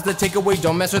lesson? What is the takeaway?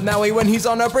 Don't mess with Maui when he's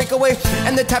on a breakaway.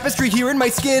 And the tapestry here in my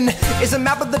skin is a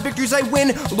map of the victories I win.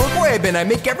 Look where I've been, I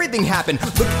make everything happen.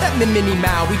 Look at that mini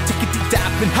Maui,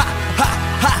 tickety-tap and ha, ha,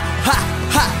 ha, ha,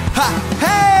 ha, ha,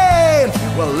 hey!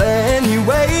 Well,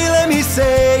 anyway, let me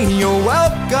say you're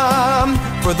welcome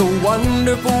for the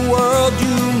wonderful world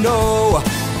you know.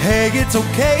 Hey, it's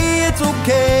okay,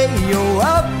 you're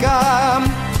welcome.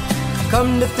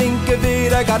 Come to think of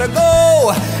it, I gotta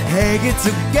go. Hey, it's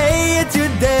okay, it's your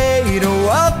day, you're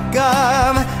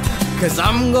welcome. Cause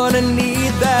I'm gonna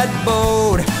need that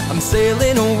boat. I'm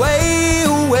sailing away,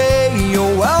 away,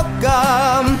 you're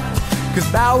welcome. Cause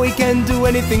Maui can't do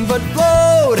anything but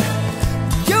float.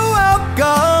 You're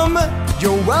welcome,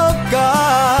 you're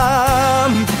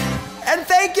welcome. And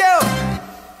thank you!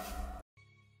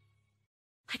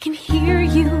 I can hear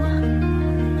you,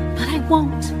 but I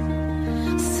won't.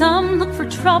 Some look for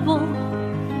trouble,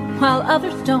 while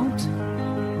others don't.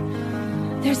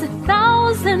 There's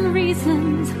 1,000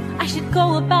 reasons I should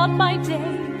go about my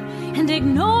day and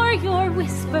ignore your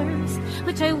whispers,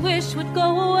 which I wish would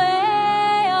go away.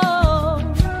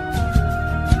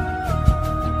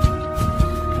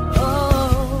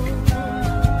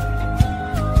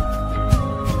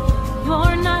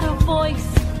 You're not a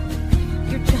voice,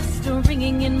 you're just a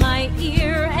ringing in my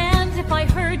ear. And if I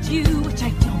heard you, which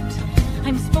I don't,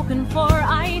 I'm spoken for,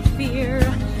 I fear.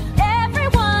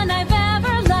 Everyone I've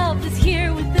ever loved is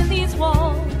here within these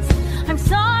walls. I'm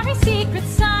sorry, secret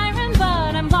siren,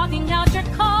 but I'm blocking out your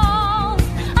calls.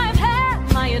 I've had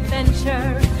my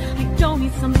adventure, I don't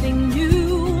need something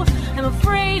new. I'm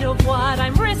afraid of what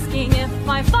I'm risking if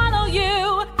I follow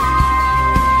you.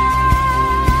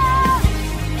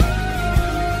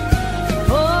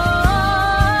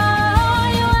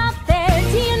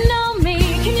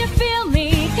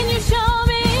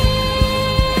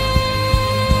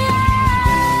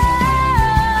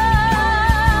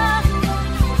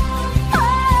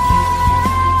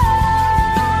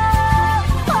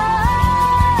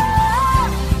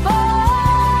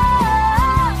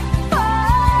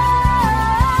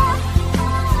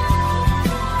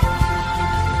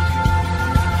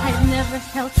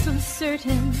 Felt so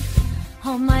certain,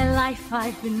 all my life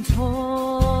I've been torn.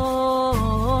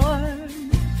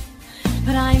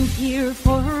 But I'm here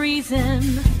for a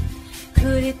reason.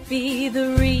 Could it be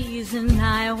the reason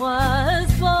I was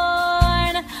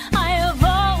born? I have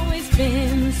always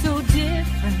been so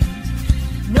different.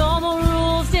 Normal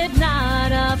rules did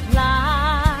not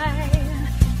apply.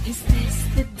 Is this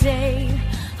the day?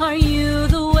 Are you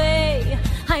the way?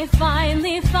 I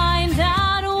finally find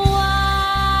out why.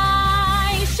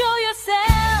 Show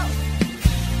yourself,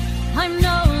 I'm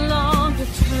no longer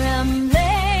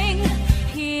trembling.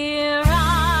 Here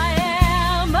I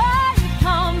am, I've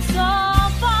come so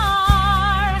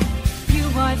far. You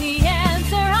are the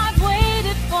answer I've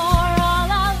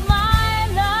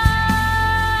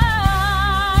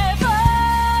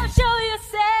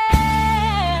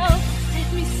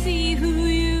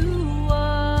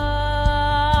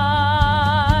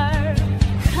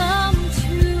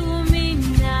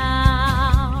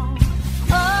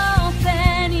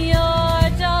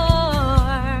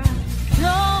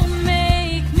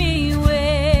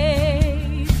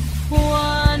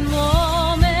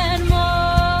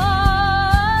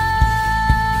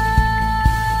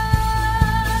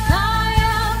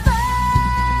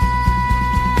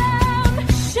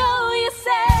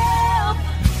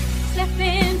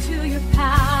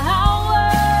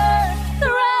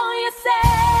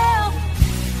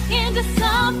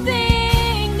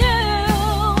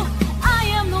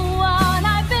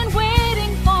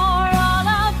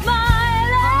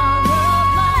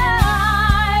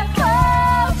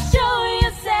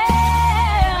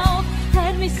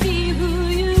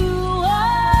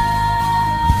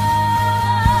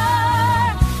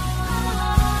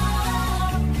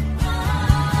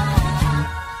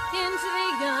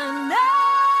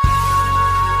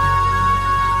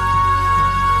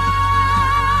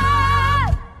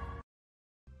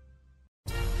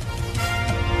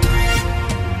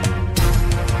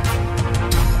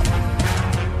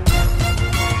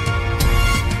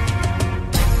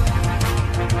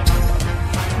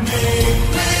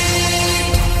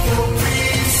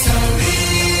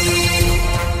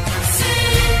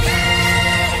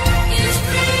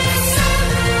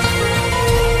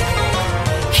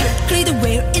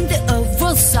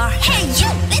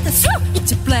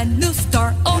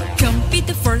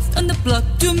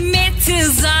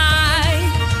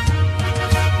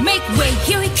Make way,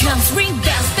 here he comes, ring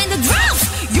bells, bend the drums.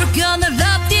 You're gonna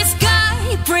love this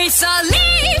guy. Praise our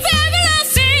live,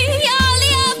 everlasting, all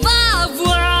the above.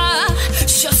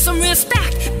 Show some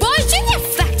respect, boy,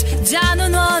 genuflect, down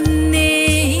on one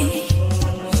knee.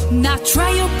 Now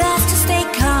try your best to stay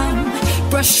calm.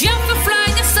 Brush up and fly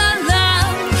the sun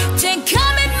alarm. Then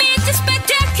come and meet the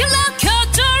spectacular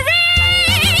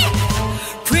coterie.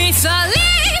 Praise our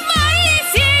live,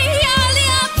 all the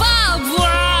above.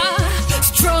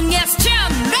 Strong as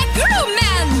gem, like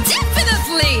man,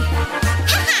 definitely.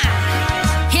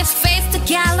 His face the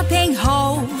galloping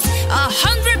horse,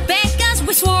 100 bad guys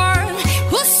we swore.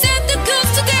 Who sent the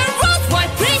goods to their road? Why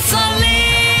praise our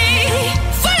live?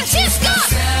 For the she's gone.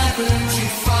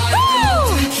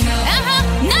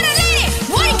 Not a lady,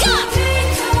 what he got?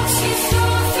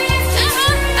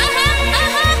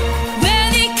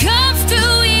 When it comes to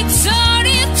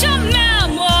exotic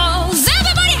mammals,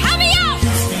 everybody help me out.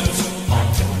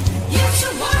 You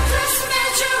should want this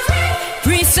menagerie.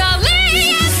 Prince Ali,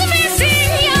 yes, we see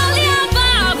all the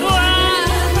above.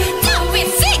 Don't be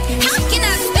sick, how can I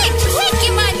speak?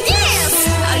 Making my dance.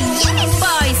 A yummy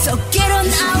boy, so get on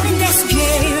out in that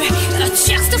scare.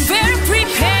 Just a very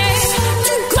prepared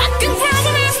to rock and roll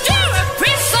with this terror,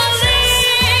 Prince Ali.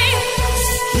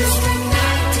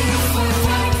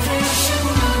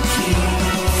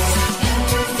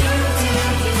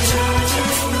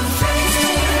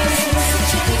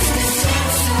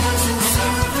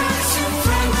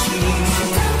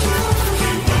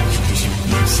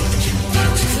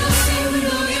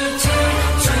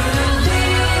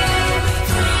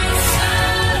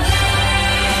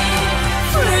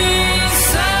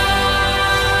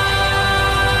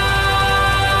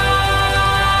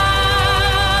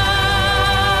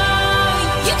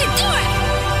 You can do it.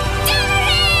 There it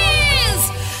is.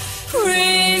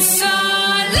 Prince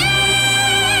Ali,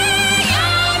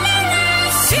 I'm in the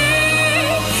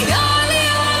sea, all the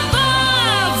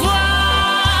above.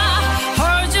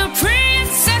 Heard the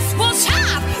princess was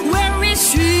hot. Where is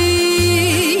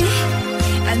she?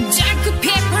 And Jack could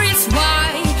paper is why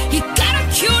he got a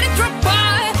cutie drop by.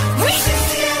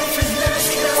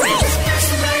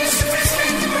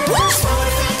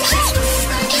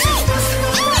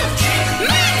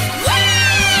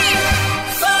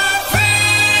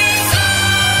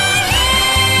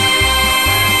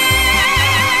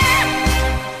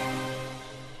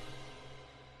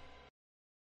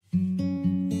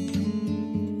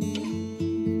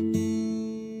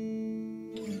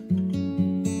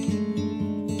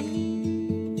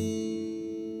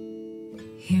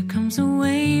 Here comes a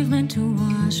wave meant to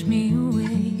wash me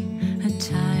away, a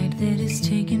tide that is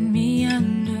taking me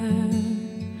under,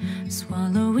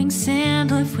 swallowing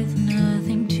sand left with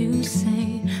nothing to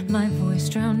say, my voice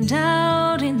drowned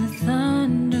out in the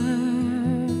thunder.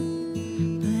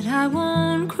 But I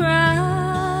won't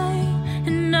cry,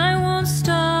 and I won't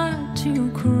start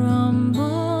to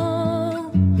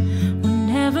crumble.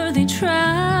 Whenever they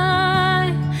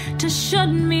try to shut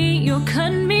me or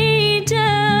cut me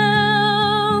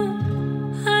down,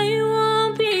 I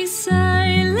won't be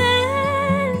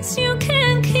silenced. You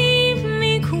can't keep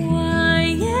me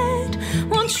quiet.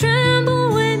 Won't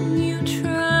tremble when you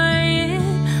try it.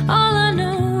 All I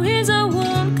know is I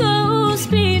won't go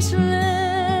speechless.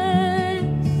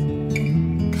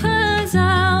 'Cause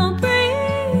I'll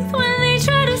breathe when they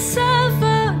try to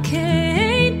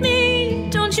suffocate me.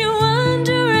 Don't you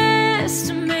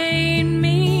underestimate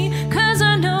me, 'cause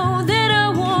I know that I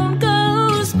won't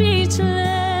go speechless.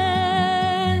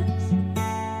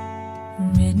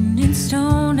 Written in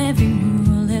stone, every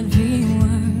rule, every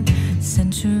word,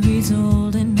 centuries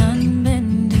old and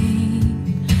unbending.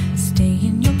 Stay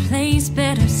in your place,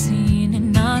 better seen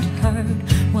and not heard.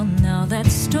 Well, now that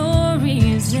story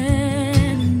is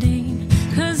ending.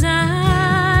 'Cause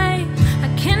I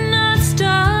cannot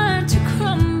start to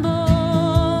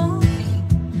crumble.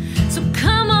 So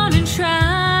come on and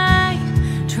try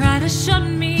to shut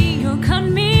me or cut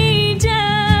me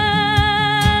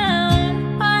down.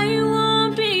 I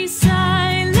won't be silent.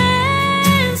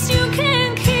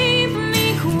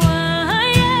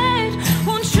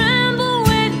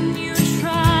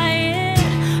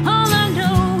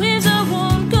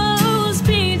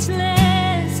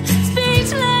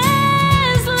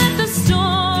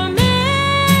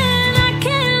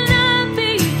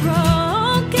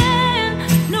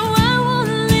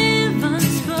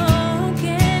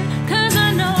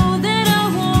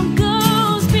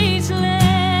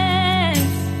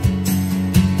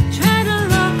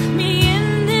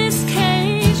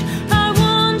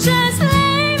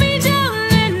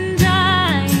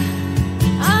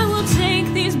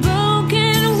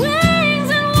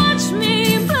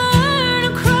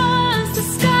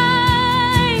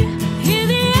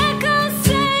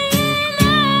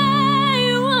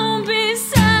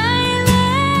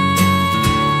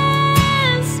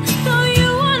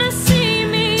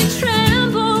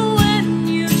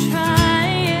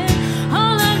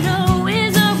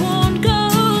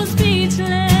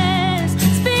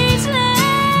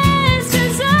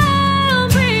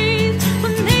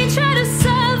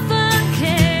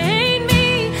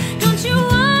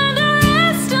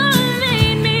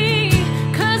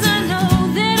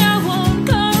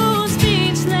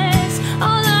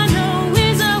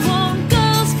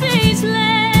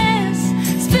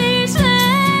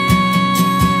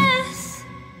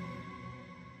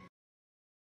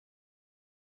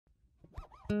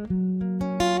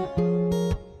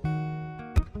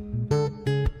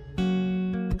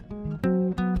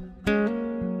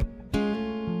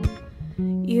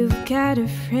 You've got a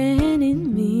friend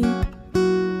in me.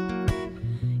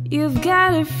 You've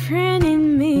got a friend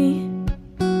in me.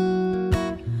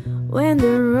 When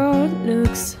the road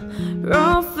looks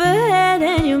rough ahead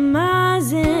and you're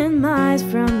miles and miles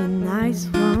from a nice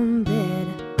warm bed,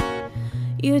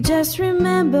 you just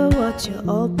remember what your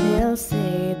old pals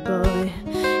say, boy.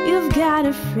 You've got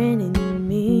a friend in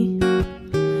me.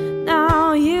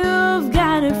 Now you've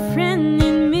got a friend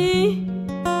in me.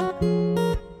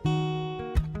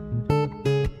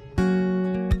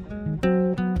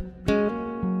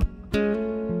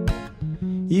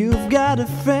 You've got a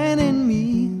friend in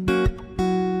me.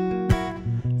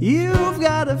 You've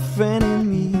got a friend in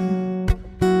me.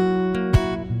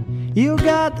 You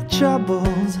got the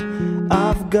troubles,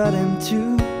 I've got them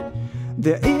too.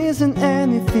 There isn't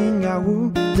anything I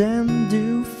wouldn't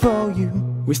do for you.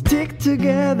 We stick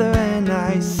together and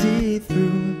I see it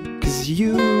through. 'Cause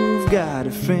you've got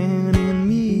a friend in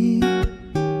me.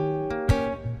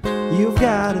 You've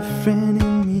got a friend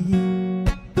in me.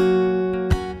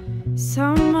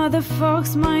 Some other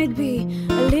folks might be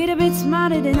a little bit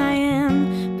smarter than I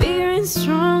am, bigger and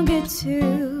stronger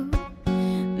too,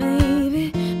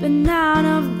 maybe, but none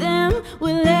of them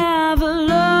will ever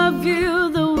love you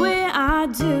the way I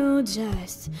do.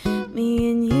 Just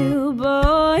me and you,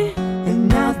 boy. And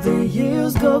now the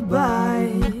years go by,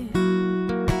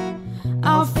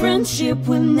 Our friendship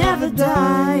will never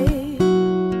die.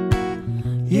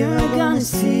 you're gonna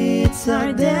see it's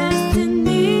our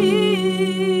destiny.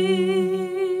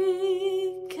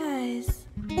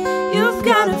 You've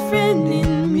got a friend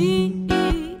in me.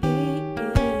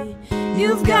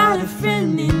 You've got a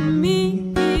friend in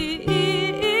me.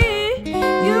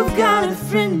 You've got a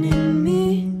friend in me.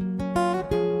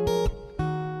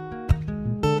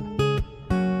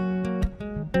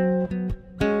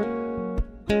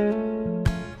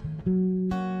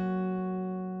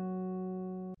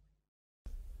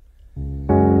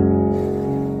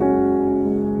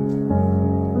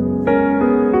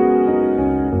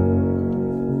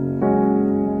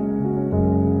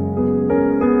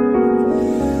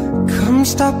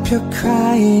 Stop your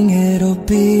crying, it'll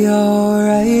be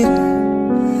alright.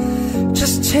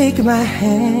 Just take my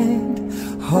hand,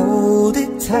 hold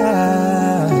it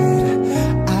tight.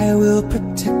 I will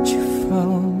protect you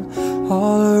from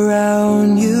all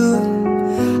around you.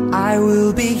 I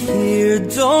will be here,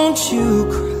 don't you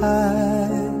cry.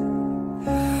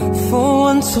 For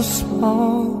one so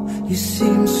small, you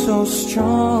seem so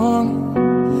strong.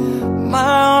 My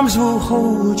arms will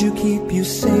hold you, keep you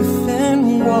safe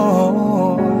and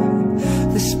warm.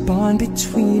 This bond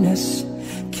between us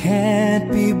can't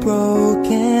be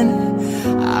broken.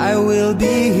 I will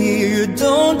be here,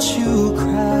 don't you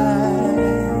cry.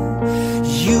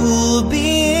 You'll be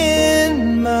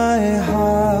in my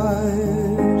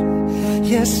heart.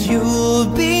 Yes, you'll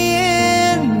be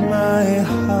in my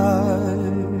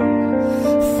heart.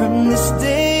 From this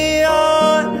day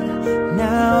on,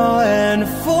 now and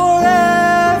forevermore.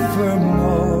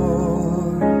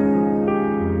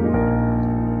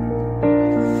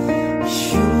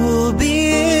 You'll be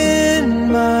in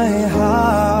my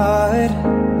heart,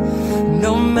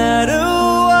 no matter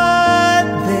what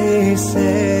they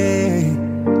say.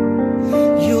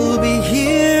 You'll be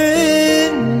here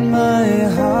in my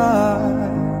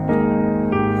heart,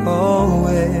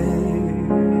 always.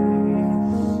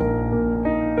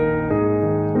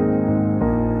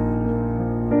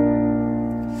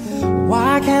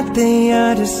 Why can't they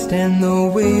understand the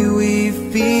way we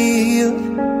feel?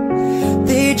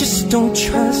 They just don't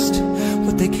trust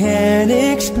what they can't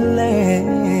explain.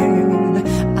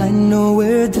 I know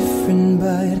we're different,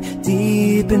 but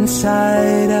deep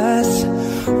inside us,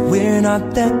 we're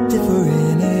not that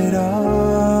different at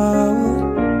all.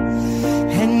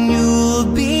 And you'll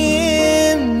be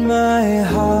in my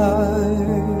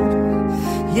heart.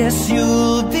 Yes,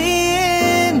 you'll be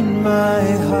in my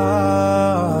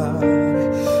heart.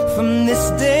 From this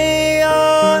day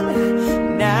on,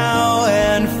 now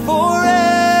and forevermore.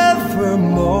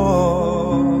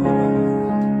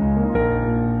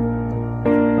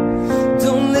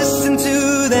 Don't listen to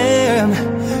them,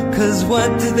 'cause what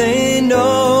do they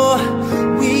know?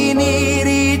 We need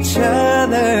each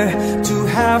other to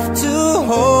have to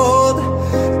hold.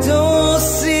 Don't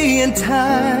see in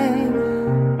time,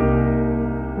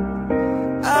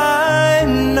 I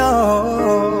know.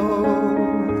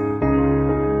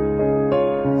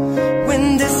 When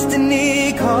destiny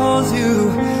calls you,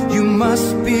 you must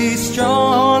be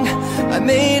strong. I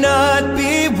may not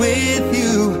be with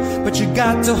you, but you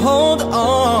got to hold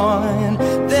on.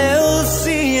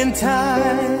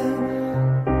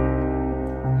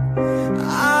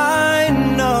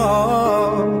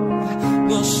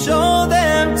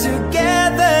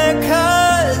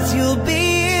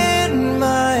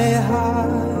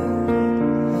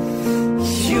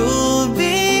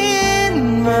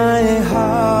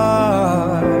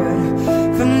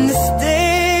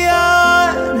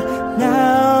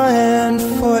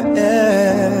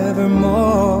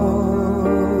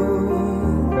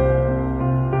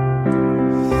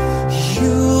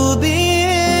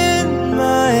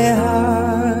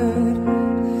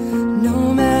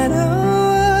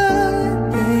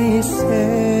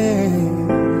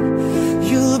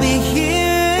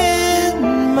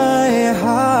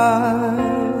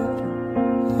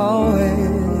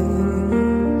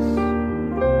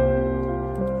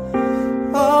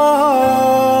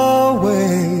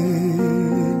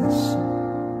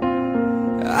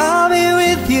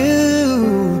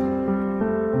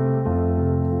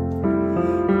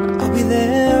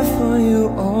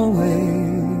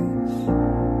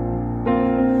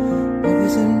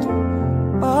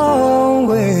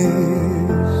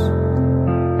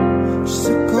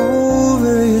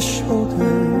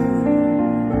 shoulder.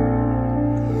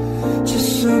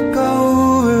 Just look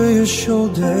over your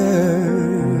shoulder.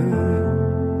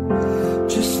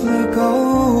 Just look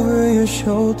over your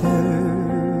shoulder.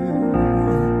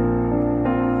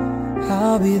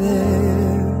 I'll be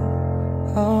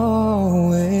there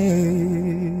always.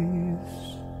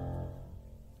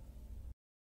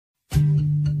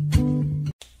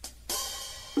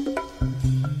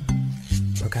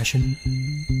 Percussion,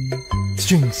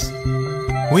 strings,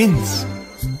 winds,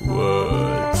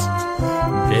 words.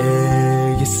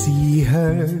 There you see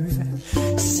her,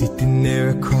 sitting there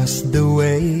across the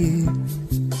way.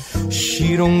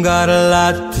 She don't got a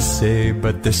lot to say,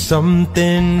 but there's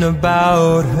something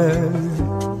about her.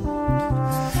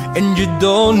 And you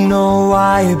don't know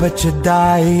why, but you're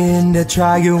dying to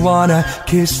try. You wanna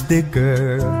kiss the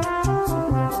girl.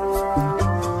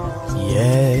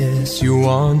 Yes, you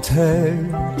want her.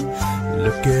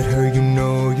 Look at her, you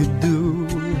know you do.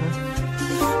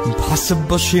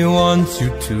 Impossible she wants you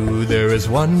to. There is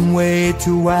one way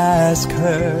to ask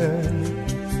her.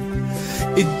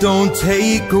 It don't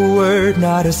take a word,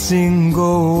 not a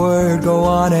single word. Go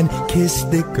on and kiss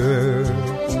the girl.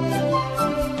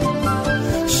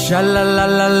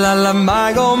 Sha-la-la-la-la-la,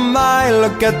 my oh my.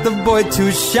 Look at the boy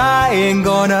too shy, ain't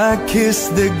gonna kiss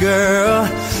the girl.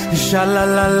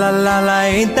 Sha-la-la-la-la-la,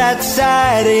 ain't that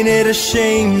sad? Ain't it a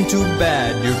shame? Too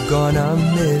bad you're gonna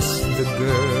miss the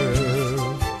girl.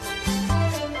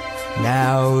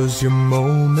 Now's your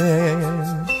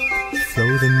moment,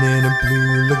 floating in a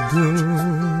blue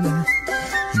lagoon.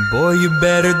 Boy, you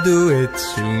better do it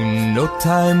soon, no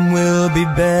time will be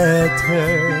better.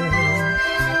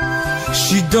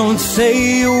 She don't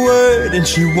say a word, and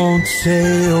she won't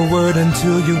say a word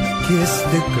until you kiss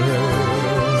the girl.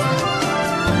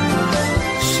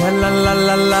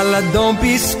 Sha-la-la-la-la-la, don't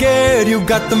be scared, you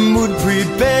got the mood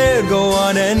prepared. Go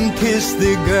on and kiss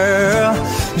the girl.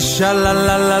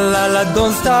 Sha-la-la-la-la-la,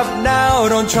 don't stop now,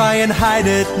 don't try and hide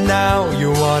it now.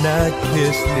 You wanna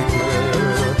kiss the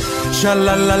girl.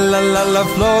 Sha-la-la-la-la-la,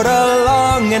 float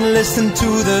along and listen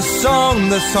to the song.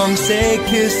 The song say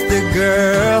kiss the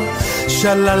girl.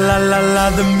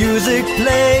 Sha-la-la-la-la, the music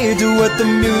play, do what the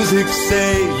music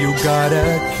say. You gotta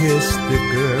kiss the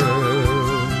girl.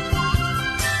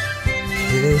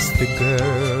 Kiss the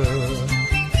girl.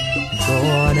 Go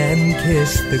on and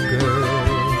kiss the girl.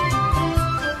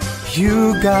 You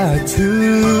got to